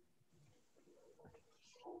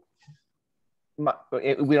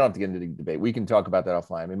 We don't have to get into the debate. We can talk about that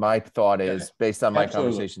offline. I mean, my thought is, based on my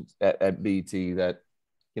conversations at BT, that,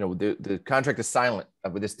 you know, the contract is silent.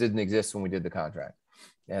 This didn't exist when we did the contract,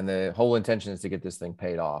 and the whole intention is to get this thing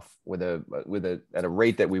paid off at a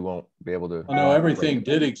rate that we won't be able to. Well, no, everything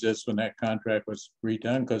did exist when that contract was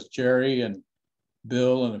redone, because Jerry and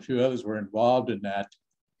Bill and a few others were involved in that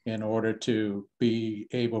in order to be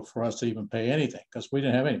able for us to even pay anything, because we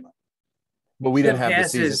didn't have any money. But we didn't have the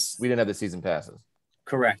season. We didn't have the season passes.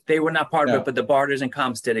 Correct. They were not part of it, but the barters and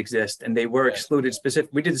comps did exist, and they were excluded.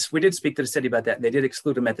 We did speak to the city about that. They did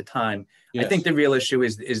exclude them at the time. Yes. I think the real issue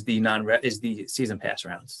is the season pass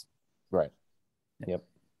rounds. Right. Yep.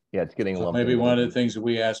 Yeah, it's getting so maybe one of the things that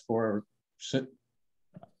we asked for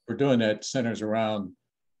doing that centers around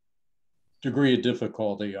degree of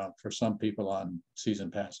difficulty for some people on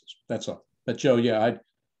season passes. That's all. But Joe, yeah,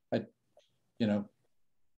 you know,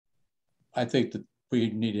 I think that we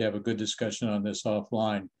need to have a good discussion on this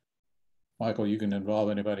offline. Michael, you can involve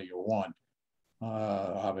anybody you want.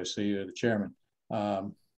 Obviously, you're the chairman,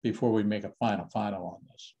 before we make a final on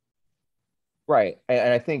this. Right.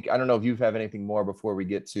 And I think, I don't know if you have anything more before we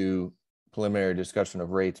get to preliminary discussion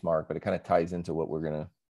of rates, Mark, but it kind of ties into what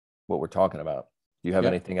we're talking about. Do you have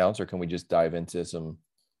anything else, or can we just dive into some?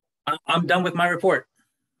 I'm done with my report.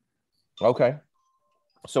 Okay.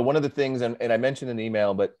 So one of the things, and I mentioned in the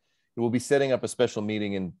email, but we'll be setting up a special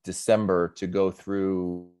meeting in December to go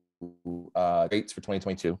through rates for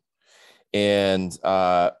 2022. And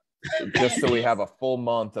just so we have a full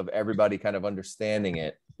month of everybody kind of understanding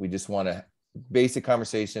it, we just want to basic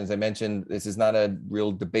conversations. I mentioned this is not a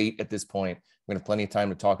real debate at this point. We're going to have plenty of time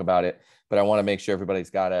to talk about it, but I want to make sure everybody's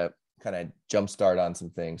got a kind of jumpstart on some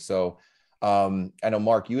things. So I know,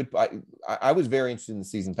 Mark, I was very interested in the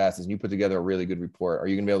season passes, and you put together a really good report. Are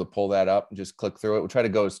you going to be able to pull that up and just click through it? We'll try to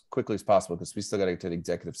go as quickly as possible because we still got to get to the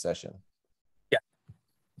executive session. Yeah.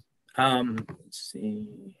 Let's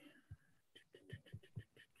see.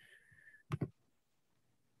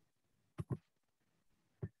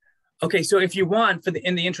 Okay, so if you want,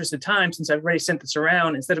 in the interest of time, since I've already sent this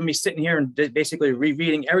around, instead of me sitting here and basically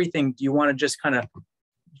rereading everything, do you want to just kind of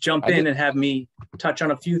jump in and have me touch on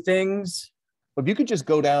a few things? If you could just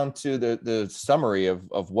go down to the summary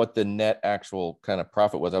of what the net actual kind of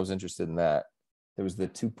profit was. I was interested in that. There was the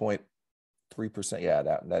 2.3%. Yeah,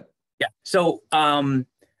 that. Yeah. So I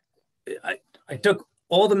took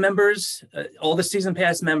all the members, all the season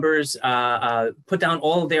pass members, put down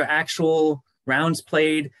all of their actual rounds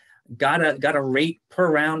played, got a rate per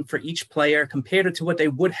round for each player, compared it to what they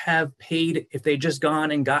would have paid if they just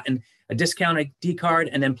gone and gotten a discounted D card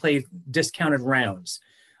and then played discounted rounds.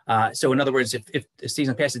 So in other words, if the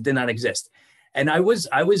season passes did not exist. And I was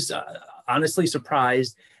honestly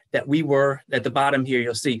surprised that we were at the bottom here.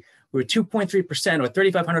 You'll see we were 2.3% or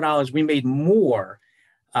 $3,500. We made more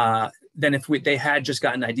than if they had just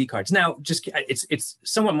gotten ID cards. Now, it's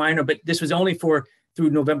somewhat minor, but this was only through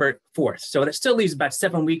November 4th. So that still leaves about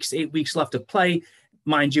 7 weeks, 8 weeks left of play.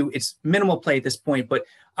 Mind you, it's minimal play at this point, but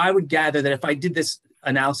I would gather that if I did this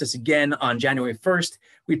analysis again on January 1st,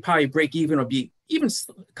 we'd probably break even or be even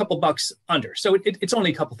a couple bucks under. So it's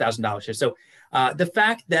only a couple $1,000s here. So the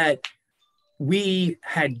fact that we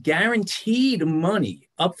had guaranteed money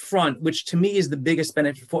up front, which to me is the biggest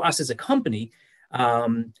benefit for us as a company,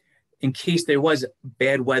 in case there was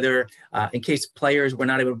bad weather, in case players were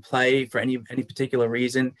not able to play for any particular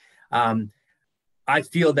reason. I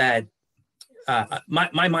feel that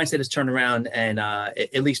my mindset has turned around, and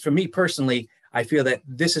at least for me personally, I feel that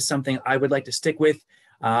this is something I would like to stick with,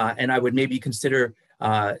 and I would maybe consider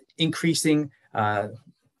increasing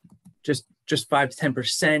just 5 to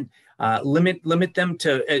 10%. Limit them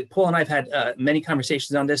to. Paul and I've had many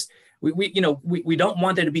conversations on this. We don't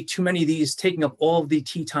want there to be too many of these taking up all of the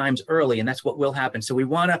tee times early, and that's what will happen. So we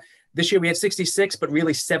want to. This year we had 66, but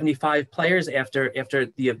really 75 players after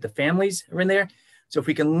the families are in there. So if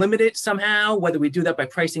we can limit it somehow, whether we do that by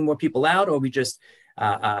pricing more people out or we just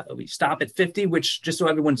we stop at 50, which just so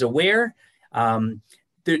everyone's aware,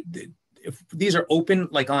 if these are open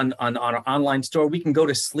like on our online store, we can go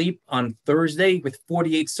to sleep on Thursday with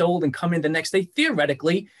 48 sold and come in the next day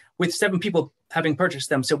theoretically with 7 people having purchased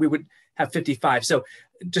them. So we would have 55. So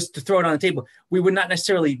just to throw it on the table, we would not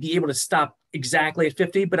necessarily be able to stop exactly at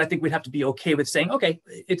 50, but I think we'd have to be okay with saying, okay,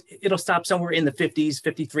 it'll stop somewhere in the 50s,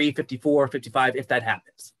 53, 54, 55, if that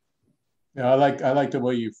happens. Yeah, I like the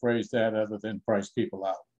way you phrased that, other than price people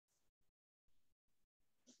out.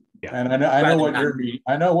 Yeah. And I know what your meaning.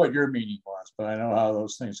 I know what your meaning was, but I know how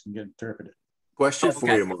those things can get interpreted. Question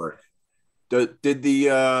for you, Mark. Did the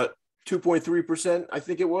 2.3%? I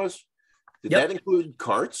think it was. Did that include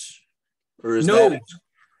carts, or is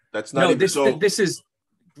that's not? No, this is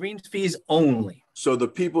green fees only. So the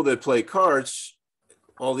people that play carts,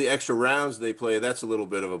 all the extra rounds they play, that's a little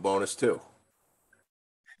bit of a bonus too.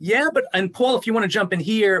 Yeah, and Paul, if you want to jump in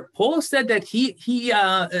here, Paul said that he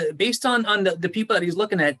based on the people that he's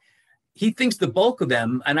looking at, he thinks the bulk of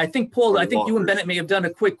them, and I think Paul, I think you and Bennett may have done a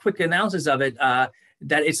quick analysis of it, that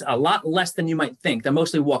it's a lot less than you might think. They're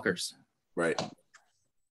mostly walkers. Right.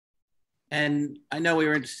 And I know we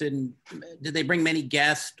were interested in, did they bring many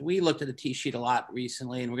guests? We looked at the tee sheet a lot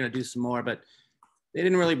recently, and we're going to do some more, but they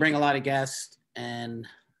didn't really bring a lot of guests. And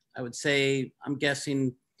I would say, I'm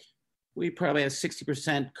guessing we probably have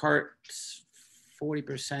 60% carts,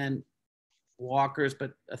 40% walkers,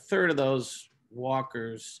 but a third of those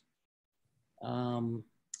walkers,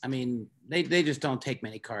 I mean, they just don't take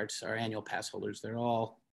many carts, our annual pass holders. They're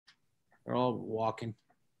all walking.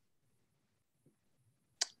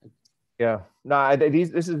 Yeah, no,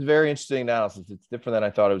 this is very interesting analysis. It's different than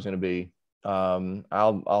I thought it was going to be.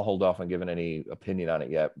 I'll hold off on giving any opinion on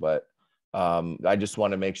it yet, but I just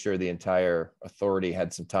want to make sure the entire authority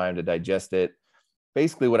had some time to digest it.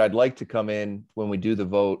 Basically, what I'd like to come in when we do the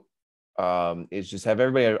vote is just have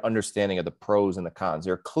everybody an understanding of the pros and the cons.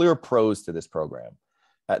 There are clear pros to this program,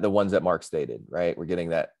 the ones that Mark stated, right? We're getting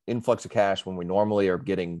that influx of cash when we normally are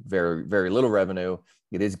getting very, very little revenue.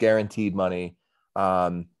 It is guaranteed money.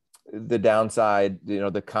 The downside,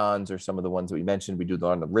 the cons are some of the ones that we mentioned. We do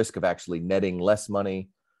on the risk of actually netting less money.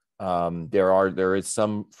 There is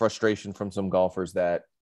some frustration from some golfers that,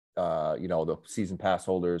 the season pass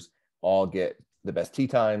holders all get the best tee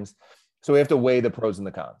times. So we have to weigh the pros and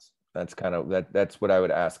the cons. That's kind of that's what I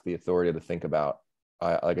would ask the authority to think about.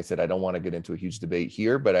 Like I said, I don't want to get into a huge debate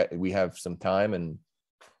here, but we have some time, and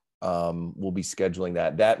we'll be scheduling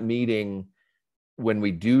that meeting. When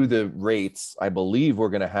we do the rates, I believe we're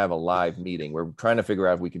going to have a live meeting. We're trying to figure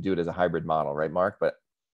out if we can do it as a hybrid model, right, Mark? But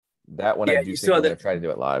that one, I do think we're going to try to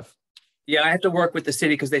do it live. Yeah, I have to work with the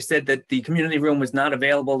city because they said that the community room was not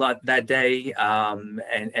available that day,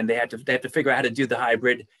 and they have to figure out how to do the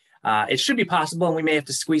hybrid. It should be possible, and we may have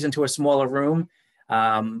to squeeze into a smaller room,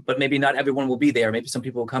 but maybe not everyone will be there. Maybe some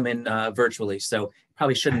people will come in virtually, so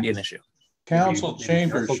probably shouldn't be an issue. Council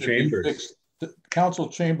chambers should be fixed. The council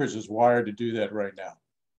chambers is wired to do that right now.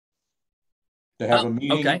 To have a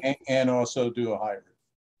meeting and also do a hybrid.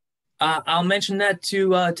 I'll mention that to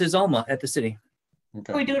Zolma at the city.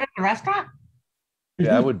 Okay. Can we do it at the restaurant? Yeah,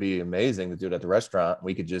 that would be amazing to do it at the restaurant.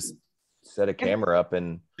 We could just set a camera up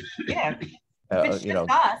and I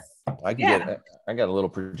got a little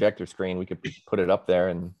projector screen. We could put it up there,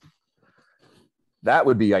 and that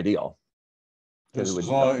would be ideal.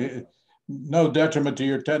 No detriment to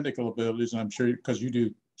your technical abilities, and I'm sure because you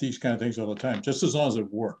do these kind of things all the time, just as long as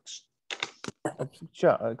it works.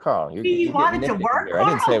 Carl, You want it to work, I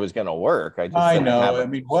didn't say it was going to work. I just I said have know. a I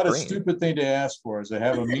mean, what a screen. stupid thing to ask for is to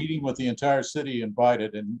have a meeting with the entire city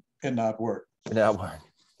invited and not work. Not work.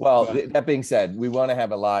 Well, that being said, we want to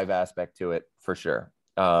have a live aspect to it for sure,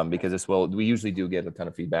 because we usually do get a ton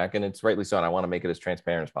of feedback, and it's rightly so. And I want to make it as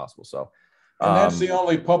transparent as possible. So, and that's the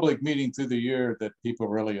only public meeting through the year that people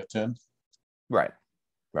really attend. Right.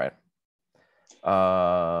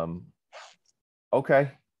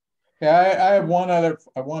 Okay. Yeah, I have one other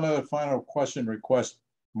final question request,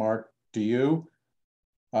 Mark, to you.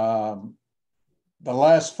 The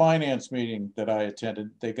last finance meeting that I attended,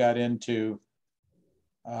 they got into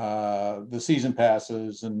the season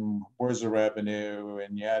passes and where's the revenue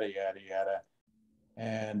and yada, yada, yada.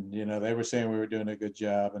 And, you know, they were saying we were doing a good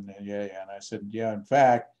job and yeah. And I said, yeah, in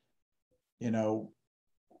fact, you know,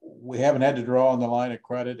 we haven't had to draw on the line of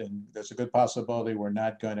credit and there's a good possibility we're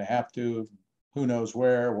not going to have to, who knows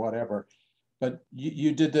where, whatever. But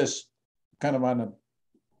you did this kind of on an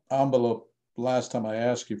envelope last time I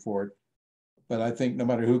asked you for it. But I think no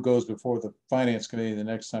matter who goes before the finance committee the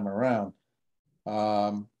next time around,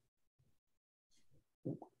 how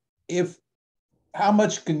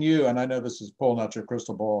much can you, and I know this is pulling out your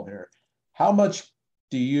crystal ball here, how much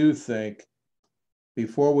do you think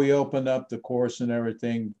before we open up the course and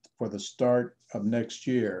everything for the start of next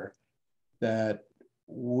year that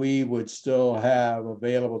we would still have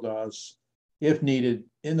available to us if needed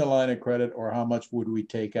in the line of credit, or how much would we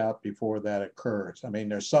take out before that occurs? I mean,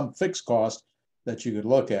 there's some fixed cost that you could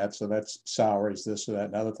look at. So that's salaries, this or that,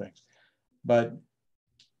 and other things. But,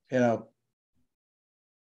 you know,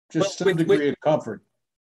 just some degree of comfort.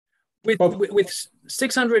 With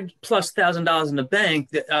 $600,000+ in the bank,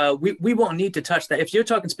 we won't need to touch that. If you're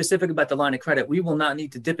talking specific about the line of credit, we will not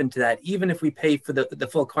need to dip into that, even if we pay for the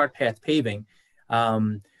full cart path paving.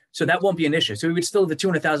 So that won't be an issue. So we would still have the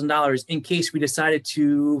 $200,000 in case we decided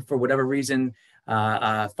to, for whatever reason,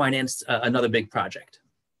 finance another big project.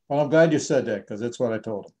 Well, I'm glad you said that because that's what I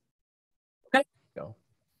told him. Okay. Go.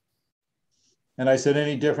 And I said,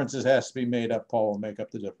 any differences has to be made up. Paul will make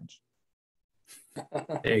up the difference.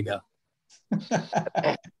 There you go.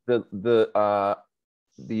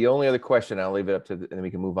 The only other question, I'll leave it up to, and then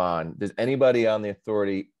we can move on. Does anybody on the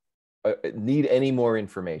authority need any more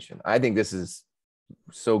information? I think this is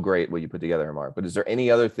so great what you put together, Mark, but is there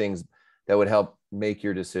any other things that would help make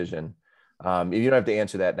your decision? You don't have to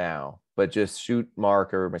answer that now, but just shoot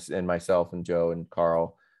Mark and myself and Joe and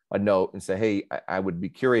Carl a note and say, hey, I would be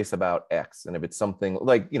curious about X. And if it's something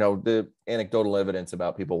like, you know, the anecdotal evidence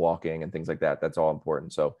about people walking and things like that, that's all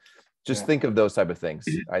important. So just think of those type of things.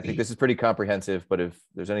 I think this is pretty comprehensive, but if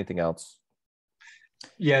there's anything else.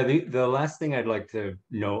 Yeah, the last thing I'd like to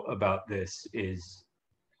note about this is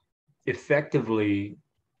effectively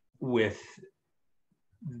with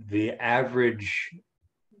the average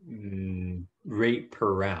rate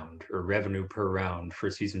per round or revenue per round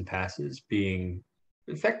for season passes being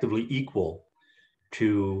effectively equal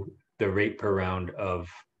to the rate per round of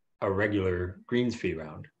a regular greens fee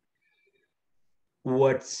round.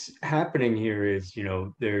 What's happening here is, you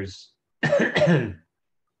know, there's a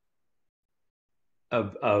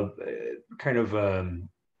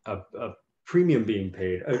premium being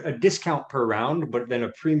paid, a discount per round, but then a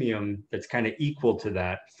premium that's kind of equal to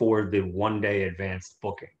that for the one-day advanced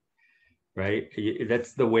booking, right?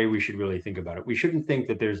 That's the way we should really think about it. We shouldn't think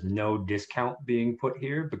that there's no discount being put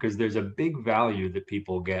here because there's a big value that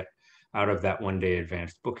people get out of that one-day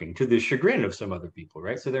advanced booking to the chagrin of some other people,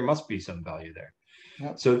 right? So there must be some value there.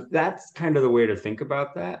 Yep. So that's kind of the way to think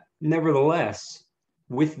about that. Nevertheless,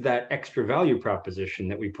 with that extra value proposition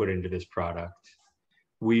that we put into this product,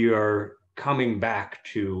 we are coming back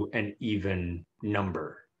to an even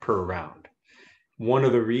number per round. One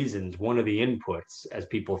of the reasons, one of the inputs as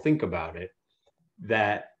people think about it,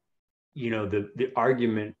 that, you know, the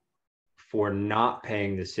argument for not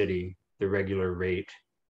paying the city the regular rate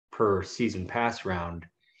per season pass round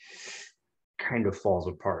kind of falls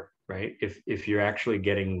apart, right? If you're actually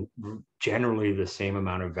getting generally the same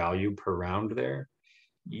amount of value per round there,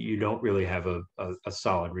 you don't really have a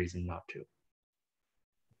solid reason not to.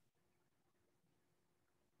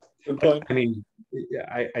 I mean,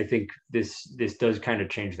 I think this does kind of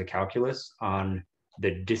change the calculus on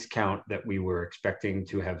the discount that we were expecting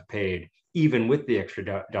to have paid, even with the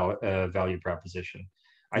extra value proposition.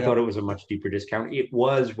 I thought it was a much deeper discount. It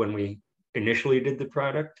was when we initially did the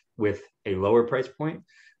product with a lower price point,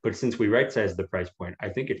 but since we right-sized the price point, I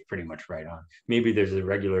think it's pretty much right on. Maybe there's a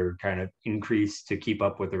regular kind of increase to keep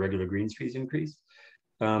up with the regular greens fees increase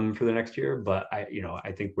for the next year, but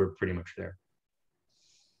I think we're pretty much there.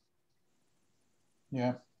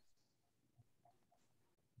 Yeah,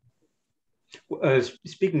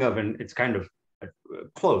 Speaking of, and it's kind of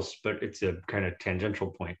close, but it's a kind of tangential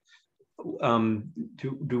point.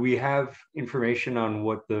 Do we have information on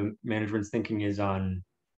what the management's thinking is on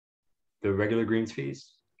the regular greens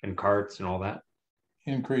fees and carts and all that?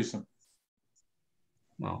 Increase them.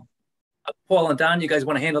 Well, Paul and Don, you guys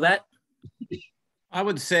want to handle that? I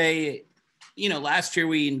would say, last year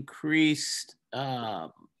we increased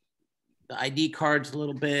the ID cards a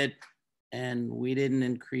little bit, and we didn't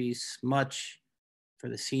increase much for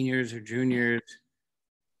the seniors or juniors.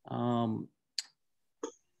 We're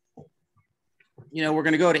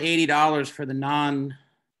going to go to $80 for the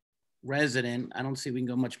non-resident. I don't see we can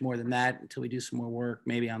go much more than that until we do some more work,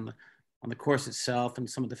 maybe on the course itself and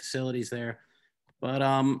some of the facilities there. But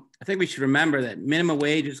I think we should remember that minimum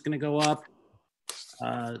wage is going to go up.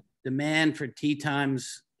 Demand for tee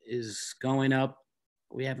times is going up.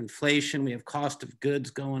 We have inflation. We have cost of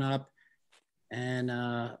goods going up.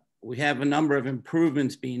 And we have a number of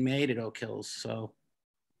improvements being made at Oak Hills. So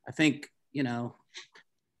I think,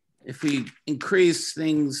 if we increase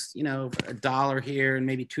things, $1 here and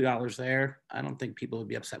maybe $2 there, I don't think people would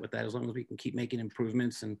be upset with that as long as we can keep making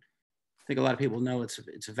improvements. And I think a lot of people know it's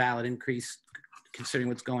a valid increase considering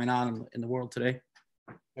what's going on in the world today.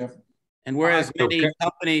 Yep. And whereas many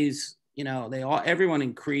companies, everyone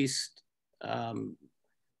increased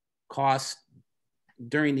costs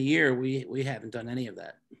during the year, we haven't done any of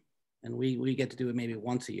that. And we get to do it maybe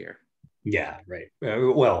once a year. Yeah, right.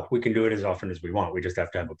 Well, we can do it as often as we want. We just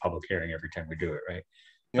have to have a public hearing every time we do it, right?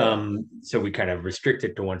 Yeah. So we kind of restrict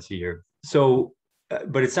it to once a year. So,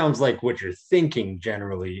 but it sounds like what you're thinking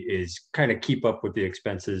generally is kind of keep up with the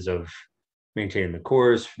expenses of maintaining the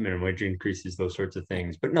course, minimum wage increases, those sorts of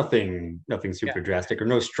things, but nothing super drastic or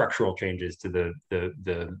no structural changes to the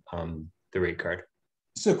rate card.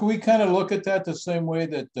 So can we kind of look at that the same way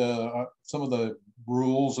that some of the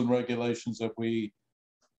rules and regulations that we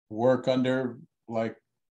work under, like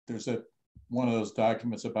there's one of those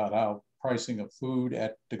documents about how pricing of food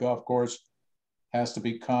at the golf course has to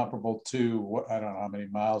be comparable to what, I don't know how many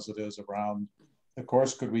miles it is around the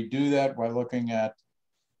course. Could we do that by looking at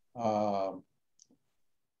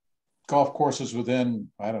golf courses within,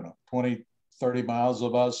 I don't know, 20, 30 miles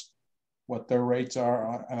of us, what their rates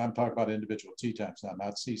are? And I'm talking about individual tee times now,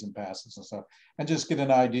 not season passes and stuff, and just get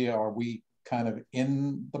an idea, are we kind of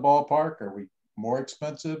in the ballpark? Are we more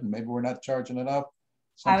expensive? Maybe we're not charging enough.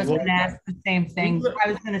 I was going to ask the same thing.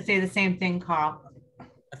 I was going to say the same thing, Carl.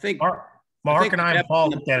 I think Mark and I and Paul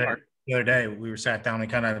looked at it the other day. We were sat down and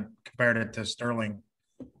kind of compared it to Sterling.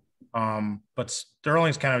 But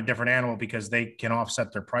Sterling's kind of a different animal because they can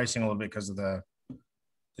offset their pricing a little bit because of the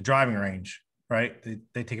driving range, right?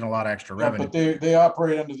 They take in a lot of extra revenue. But they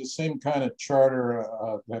operate under the same kind of charter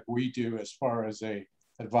that we do as far as a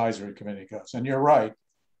advisory committee goes. And you're right,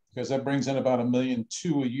 because that brings in about $1.2 million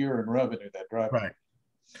a year in revenue, that drive. Right.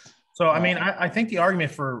 So, I mean, I think the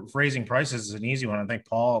argument for raising prices is an easy one. I think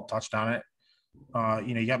Paul touched on it.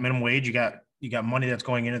 You got minimum wage, you got money that's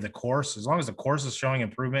going into the course. As long as the course is showing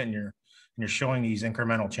improvement and you're showing these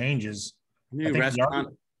incremental changes, I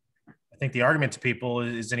think the argument to people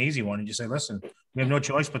is an easy one. You just say, listen, we have no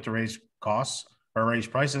choice but to raise costs or raise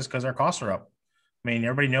prices because our costs are up. I mean,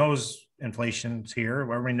 everybody knows inflation's here.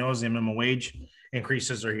 Everybody knows the minimum wage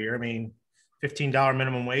increases are here. I mean, $15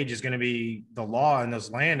 minimum wage is going to be the law in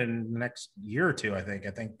this land in the next year or two. I think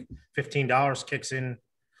 $15 kicks in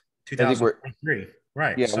 2023.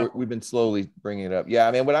 Right. Yeah. So we've been slowly bringing it up. Yeah.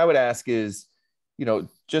 I mean, what I would ask is,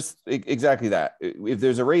 just exactly that. If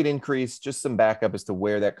there's a rate increase, just some backup as to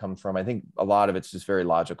where that comes from. I think a lot of it's just very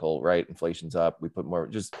logical, right? Inflation's up. We put more,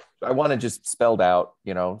 I want to just spelled out,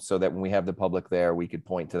 so that when we have the public there, we could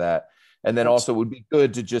point to that. And then also it would be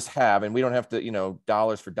good to just have, and we don't have to,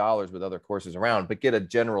 dollars for dollars with other courses around, but get a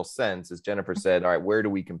general sense, as Jennifer said, all right, where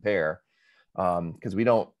do we compare? Because we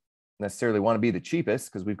don't necessarily want to be the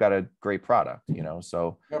cheapest because we've got a great product,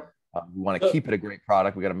 so we want to keep it a great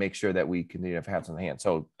product. We got to make sure that we continue to have some in hand.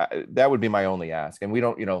 So that would be my only ask. And we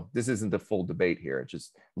don't, this isn't the full debate here. It's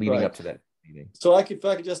just leading up to that meeting. So if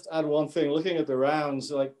I could just add one thing, looking at the rounds,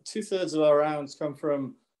 like 2/3 of our rounds come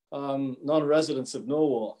from non-residents of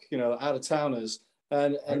Norwalk, out of towners.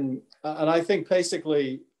 And I think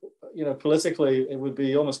basically, politically, it would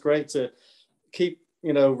be almost great to keep,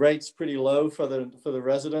 rates pretty low for the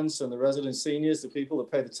residents and the resident seniors, the people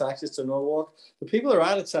that pay the taxes to Norwalk. The people that are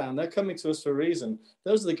out of town, they're coming to us for a reason.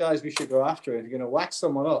 Those are the guys we should go after. If you're going to whack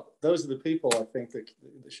someone up, those are the people I think that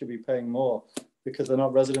should be paying more because they're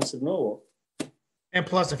not residents of Norwalk. And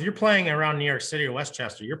plus, if you're playing around New York City or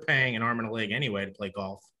Westchester, you're paying an arm and a leg anyway to play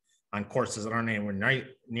golf on courses that aren't anywhere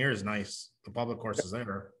near as nice. The public courses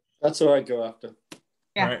there. That's what I'd go after.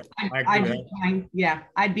 Yeah, Right. I'd be kind. Yeah,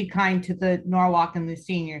 I'd be kind to the Norwalk and the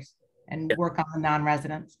seniors and work on the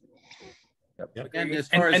non-residents.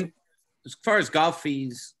 And as far as golf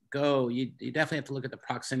fees go, you definitely have to look at the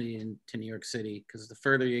proximity to New York City, because the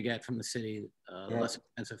further you get from the city, the less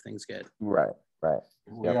expensive things get. Right.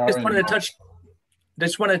 Just wanted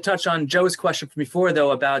to touch on Joe's question from before,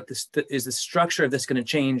 though, about this. Is the structure of this going to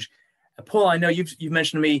change? Paul, I know you've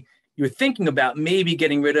mentioned to me you were thinking about maybe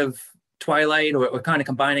getting rid of Twilight or kind of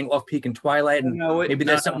combining Off-Peak and Twilight, and maybe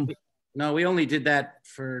that's something. No, we only did that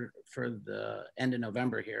for the end of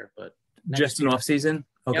November here, but just an off season.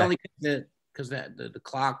 Okay. Only because the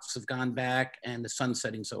clocks have gone back and the sun's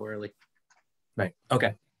setting so early. Right.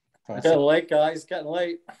 Okay. It's getting late, guys. Getting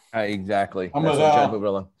late. Exactly. I'm That's with what Al. John moved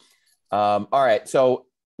along. All right. So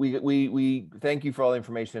we thank you for all the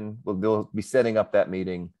information. We'll be setting up that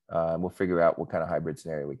meeting. We'll figure out what kind of hybrid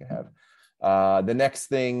scenario we can have. The next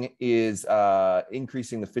thing is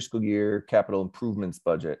increasing the fiscal year capital improvements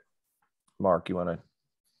budget. Mark, you want to?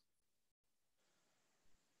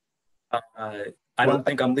 I don't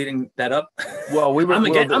think I'm leading that up. Well,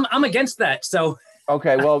 I'm against that. So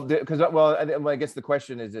okay, well, I guess the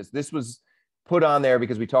question is this was put on there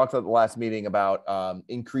because we talked at the last meeting about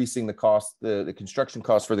increasing the cost, the construction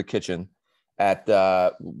cost for the kitchen at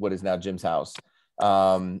what is now Jim's house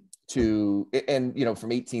from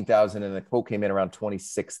 18,000, and the quote came in around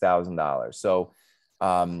 $26,000. So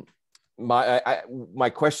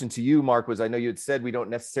my question to you, Mark, was I know you had said we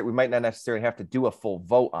might not necessarily have to do a full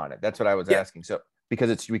vote on it. That's what I was asking. So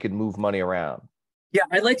because we could move money around. Yeah,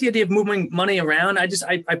 I like the idea of moving money around. I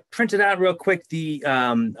printed out real quick the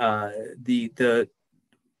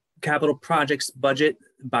capital projects budget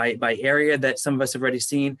by area that some of us have already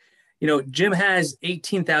seen. You know, Jim has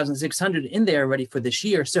 18,600 in there already for this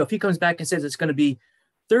year. So if he comes back and says it's going to be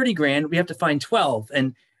 30 grand, we have to find 12.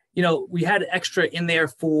 And you know, we had extra in there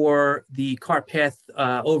for the cart path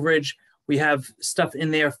overage. We have stuff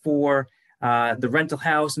in there for the rental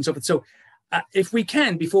house and so forth. So if we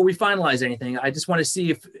can, before we finalize anything, I just want to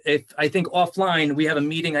see if I think offline we have a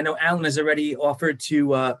meeting. I know Alan has already offered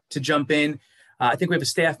to jump in. I think we have a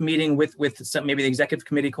staff meeting with some, maybe the executive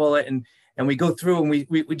committee call it, and we go through and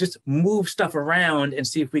we just move stuff around and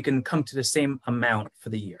see if we can come to the same amount for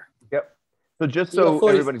the year. Yep. So just so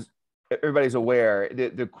everybody's aware,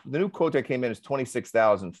 the new quote that came in is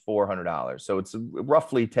 $26,400. So it's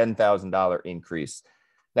roughly $10,000 increase.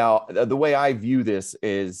 Now, the way I view this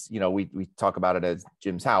is, you know, we talk about it as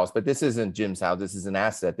Jim's house, but this isn't Jim's house. This is an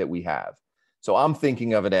asset that we have. So I'm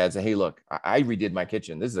thinking of it as, hey, look, I redid my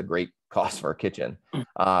kitchen. This is a great cost for a kitchen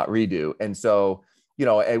redo. And so, you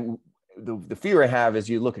know, the fear I have is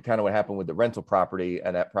you look at kind of what happened with the rental property,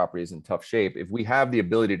 and that property is in tough shape. If we have the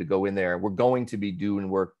ability to go in there, we're going to be doing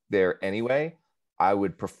work there anyway. I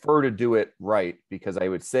would prefer to do it right, because I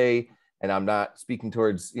would say, and I'm not speaking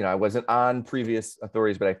towards, you know, I wasn't on previous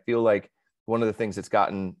authorities, but I feel like one of the things that's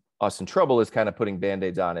gotten us in trouble is kind of putting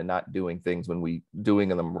Band-Aids on and not doing things when we doing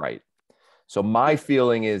them right. So my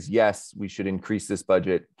feeling is, yes, we should increase this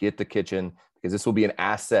budget, get the kitchen, because this will be an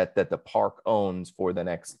asset that the park owns for the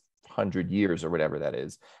next 100 years or whatever that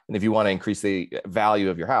is. And if you want to increase the value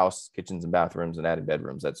of your house, kitchens and bathrooms and added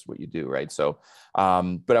bedrooms, that's what you do, right? So,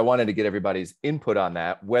 but I wanted to get everybody's input on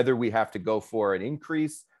that, whether we have to go for an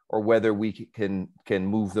increase or whether we can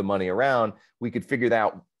move the money around. We could figure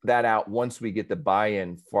that out once we get the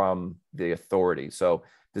buy-in from the authority. So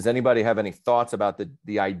does anybody have any thoughts about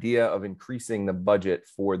the idea of increasing the budget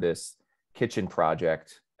for this kitchen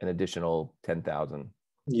project, an additional 10,000?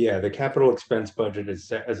 Yeah, the capital expense budget is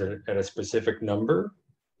set at a specific number,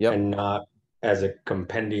 and not as a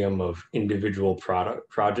compendium of individual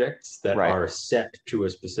projects that are set to a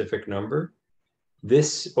specific number.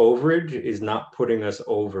 This overage is not putting us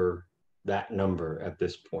over that number at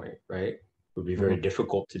this point, right? It would be very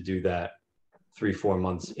difficult to do that 3-4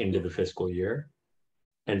 months into the fiscal year.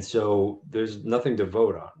 And so there's nothing to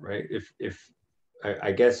vote on, right?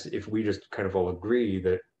 I guess if we just kind of all agree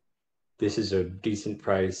that this is a decent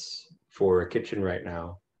price for a kitchen right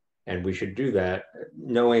now, and we should do that,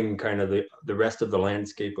 knowing kind of the rest of the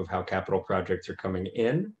landscape of how capital projects are coming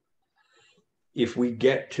in. If we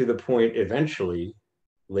get to the point eventually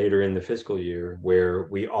later in the fiscal year where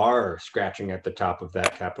we are scratching at the top of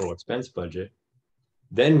that capital expense budget,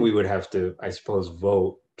 then we would have to, I suppose,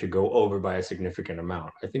 vote to go over by a significant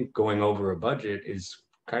amount. I think going over a budget is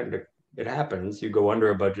kind of, it happens, you go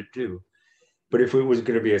under a budget too. But if it was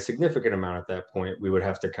going to be a significant amount at that point, we would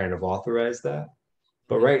have to kind of authorize that.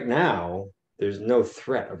 But right now, there's no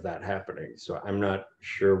threat of that happening. So I'm not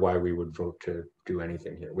sure why we would vote to do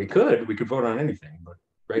anything here. We could vote on anything, but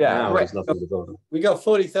Right Yeah, now, right. there's nothing to vote on. We got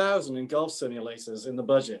 40,000 in golf simulators in the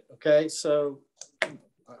budget. Okay, so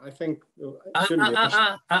I think it shouldn't be.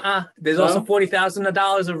 There's No? also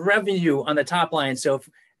 $40,000 of revenue on the top line. So if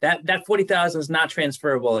that 40,000 is not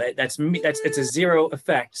transferable. It's a zero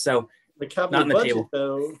effect. So The capital not on the budget, table.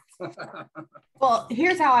 though. Well,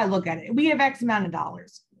 here's how I look at it. We have X amount of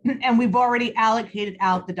dollars and we've already allocated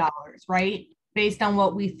out the dollars, right? Based on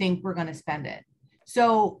what we think we're going to spend it.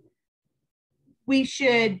 So we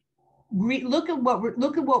should look at what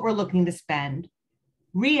we're looking to spend,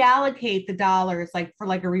 reallocate the dollars like for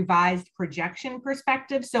like a revised projection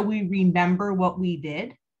perspective. So we remember what we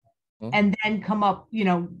did and then come up,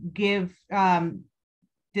 give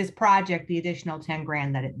this project the additional 10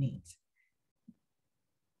 grand that it needs.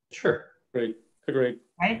 Sure. Great. Agreed.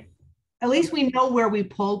 Right? At least we know where we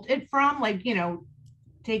pulled it from, like,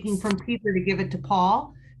 taking from Peter to give it to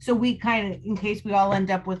Paul. So we kind of, in case we all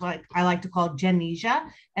end up with like, I like to call Genesia,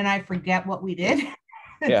 and I forget what we did.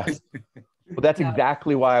 Yeah. Well, that's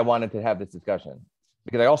exactly why I wanted to have this discussion,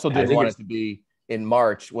 because I also didn't want it to be in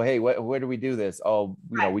March. Well, hey, where do we do this? Oh,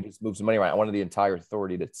 we just moved some money around. I wanted the entire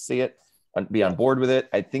authority to see it and be on board with it.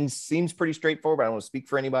 I think seems pretty straightforward, but I don't want to speak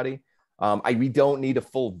for anybody. We don't need a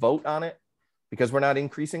full vote on it because we're not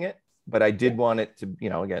increasing it, but I did want it to,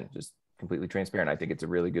 again, just completely transparent. I think it's a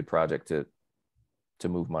really good project to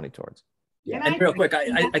move money towards. Yeah. And real quick,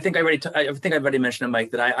 I think I've already mentioned it,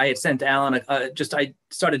 Mike, that I had sent Alan I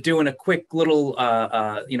started doing a quick little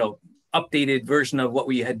updated version of what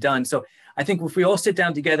we had done. So I think if we all sit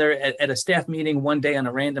down together at a staff meeting one day on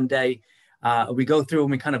a random day, we go through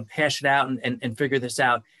and we kind of hash it out and figure this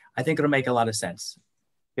out, I think it'll make a lot of sense.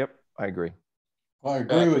 Yep, I agree. Well, I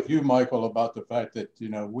agree with you, Michael, about the fact that,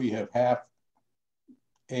 we have half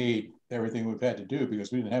aid everything we've had to do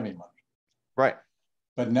because we didn't have any money. Right.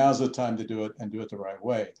 But now's the time to do it and do it the right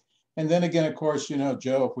way. And then again, of course,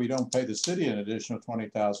 Joe, if we don't pay the city an additional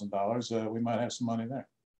 $20,000, we might have some money there.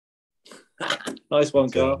 Nice one,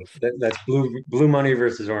 Carl. That's blue money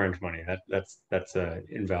versus orange money. That's an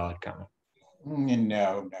invalid comment.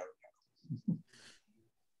 No.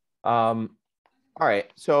 All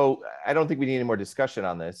right. So I don't think we need any more discussion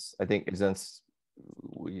on this. I think since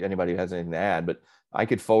anybody who has anything to add, but I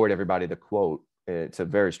could forward everybody the quote. It's a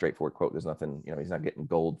very straightforward quote. There's nothing, he's not getting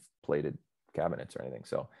gold-plated cabinets or anything.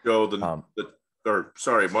 So, Joe,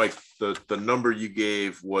 Mike, the number you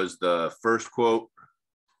gave was the first quote.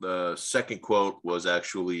 The second quote was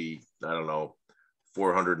actually, I don't know,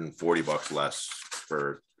 $440 less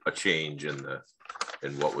for a change in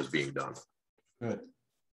what was being done. Good.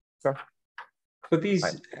 Sure. But these,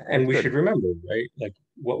 and we should remember, right? Like,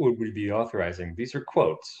 what would we be authorizing? These are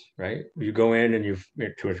quotes, right? You go in and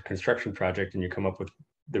to a construction project and you come up with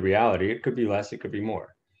the reality. It could be less, it could be more.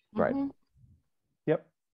 Right. Yep.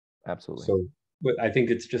 Absolutely. So, but I think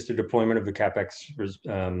it's just a deployment of the CapEx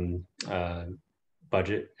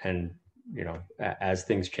budget, and as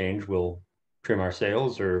things change, we'll trim our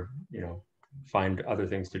sails or find other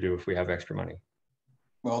things to do if we have extra money.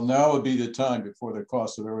 Well, now would be the time before the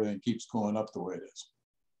cost of everything keeps going up the way it is.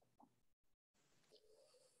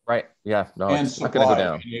 Right. Yeah. No, and it's not going to go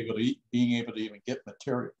down. Being able to even get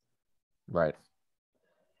material. Right.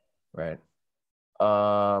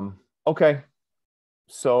 Okay.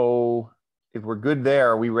 So if we're good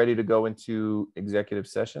there, are we ready to go into executive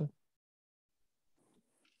session?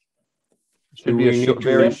 Should be a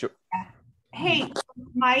very short. Hey,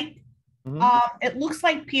 Mike. It looks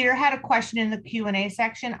like Peter had a question in the Q&A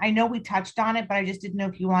section. I know we touched on it, but I just didn't know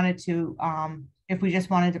if you wanted to, if we just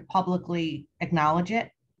wanted to publicly acknowledge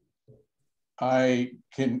it. I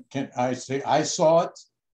say I saw it,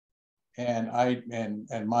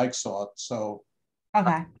 and Mike saw it. So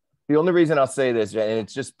okay. The only reason I'll say this, and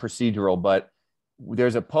it's just procedural, but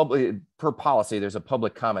there's a public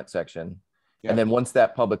comment section. Yeah. And then once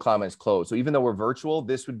that public comment is closed, so even though we're virtual,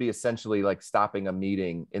 this would be essentially like stopping a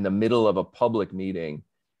meeting in the middle of a public meeting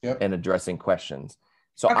and addressing questions.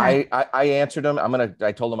 So okay. I answered them.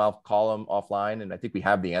 I told them I'll call them offline, and I think we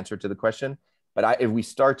have the answer to the question. But if we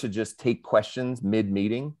start to just take questions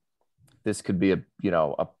mid-meeting, this could be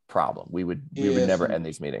a problem. We would never end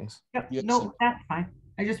these meetings. Yep. Yes. No, that's fine.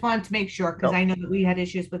 I just wanted to make sure because I know that we had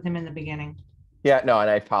issues with him in the beginning. Yeah, no,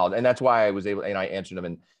 and I apologize, and that's why I was able, and I answered them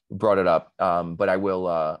and brought it up. But I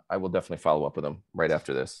will definitely follow up with them right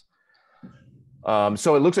after this.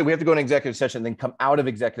 So it looks like we have to go in executive session and then come out of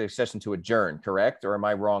executive session to adjourn, correct? Or am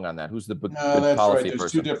I wrong on that? Who's the good that's policy right. There's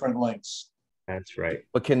person? 2 different links. That's right.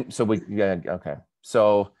 But okay.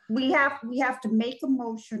 So we have to make a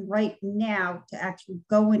motion right now to actually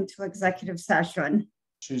go into executive session.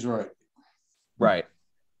 She's right. Right.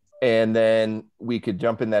 And then we could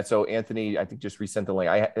jump in that. So Anthony, I think just resent the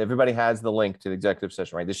link. Everybody has the link to the executive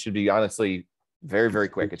session, right? This should be honestly very, very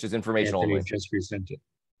quick. It's just informational. Anthony just resent it.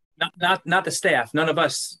 Not the staff. None of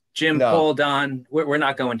us, Jim, No. Paul, Don, we're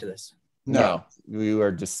not going to this. No, you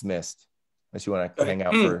are dismissed unless you want to hang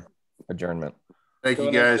out for adjournment. Thank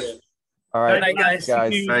you, guys. All right, Good night,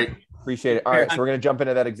 guys. Night. Appreciate it. All right, so we're going to jump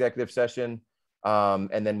into that executive session.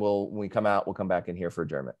 And then when we come out, we'll come back in here for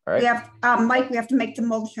adjournment. All right. We have, Mike, we have to make the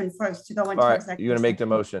motion first to go into All right. executive. You're going to make the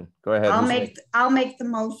motion. Go ahead. I'll make the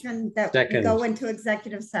motion that we Second. go into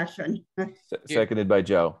executive session. Seconded by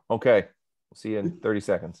Joe. Okay. We'll see you in 30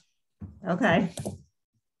 seconds. Okay.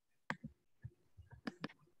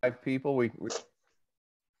 5 people.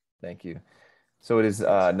 Thank you. So it is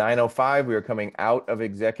 9:05. We are coming out of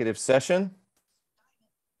executive session.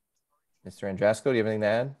 Mr. Andrasco, do you have anything to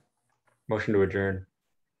add? Motion to adjourn.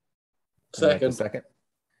 Second.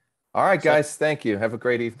 All right, guys. Thank you. Have a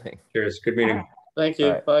great evening. Cheers. Good meeting. Thank you.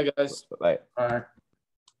 All right. Bye, guys. Bye. All right.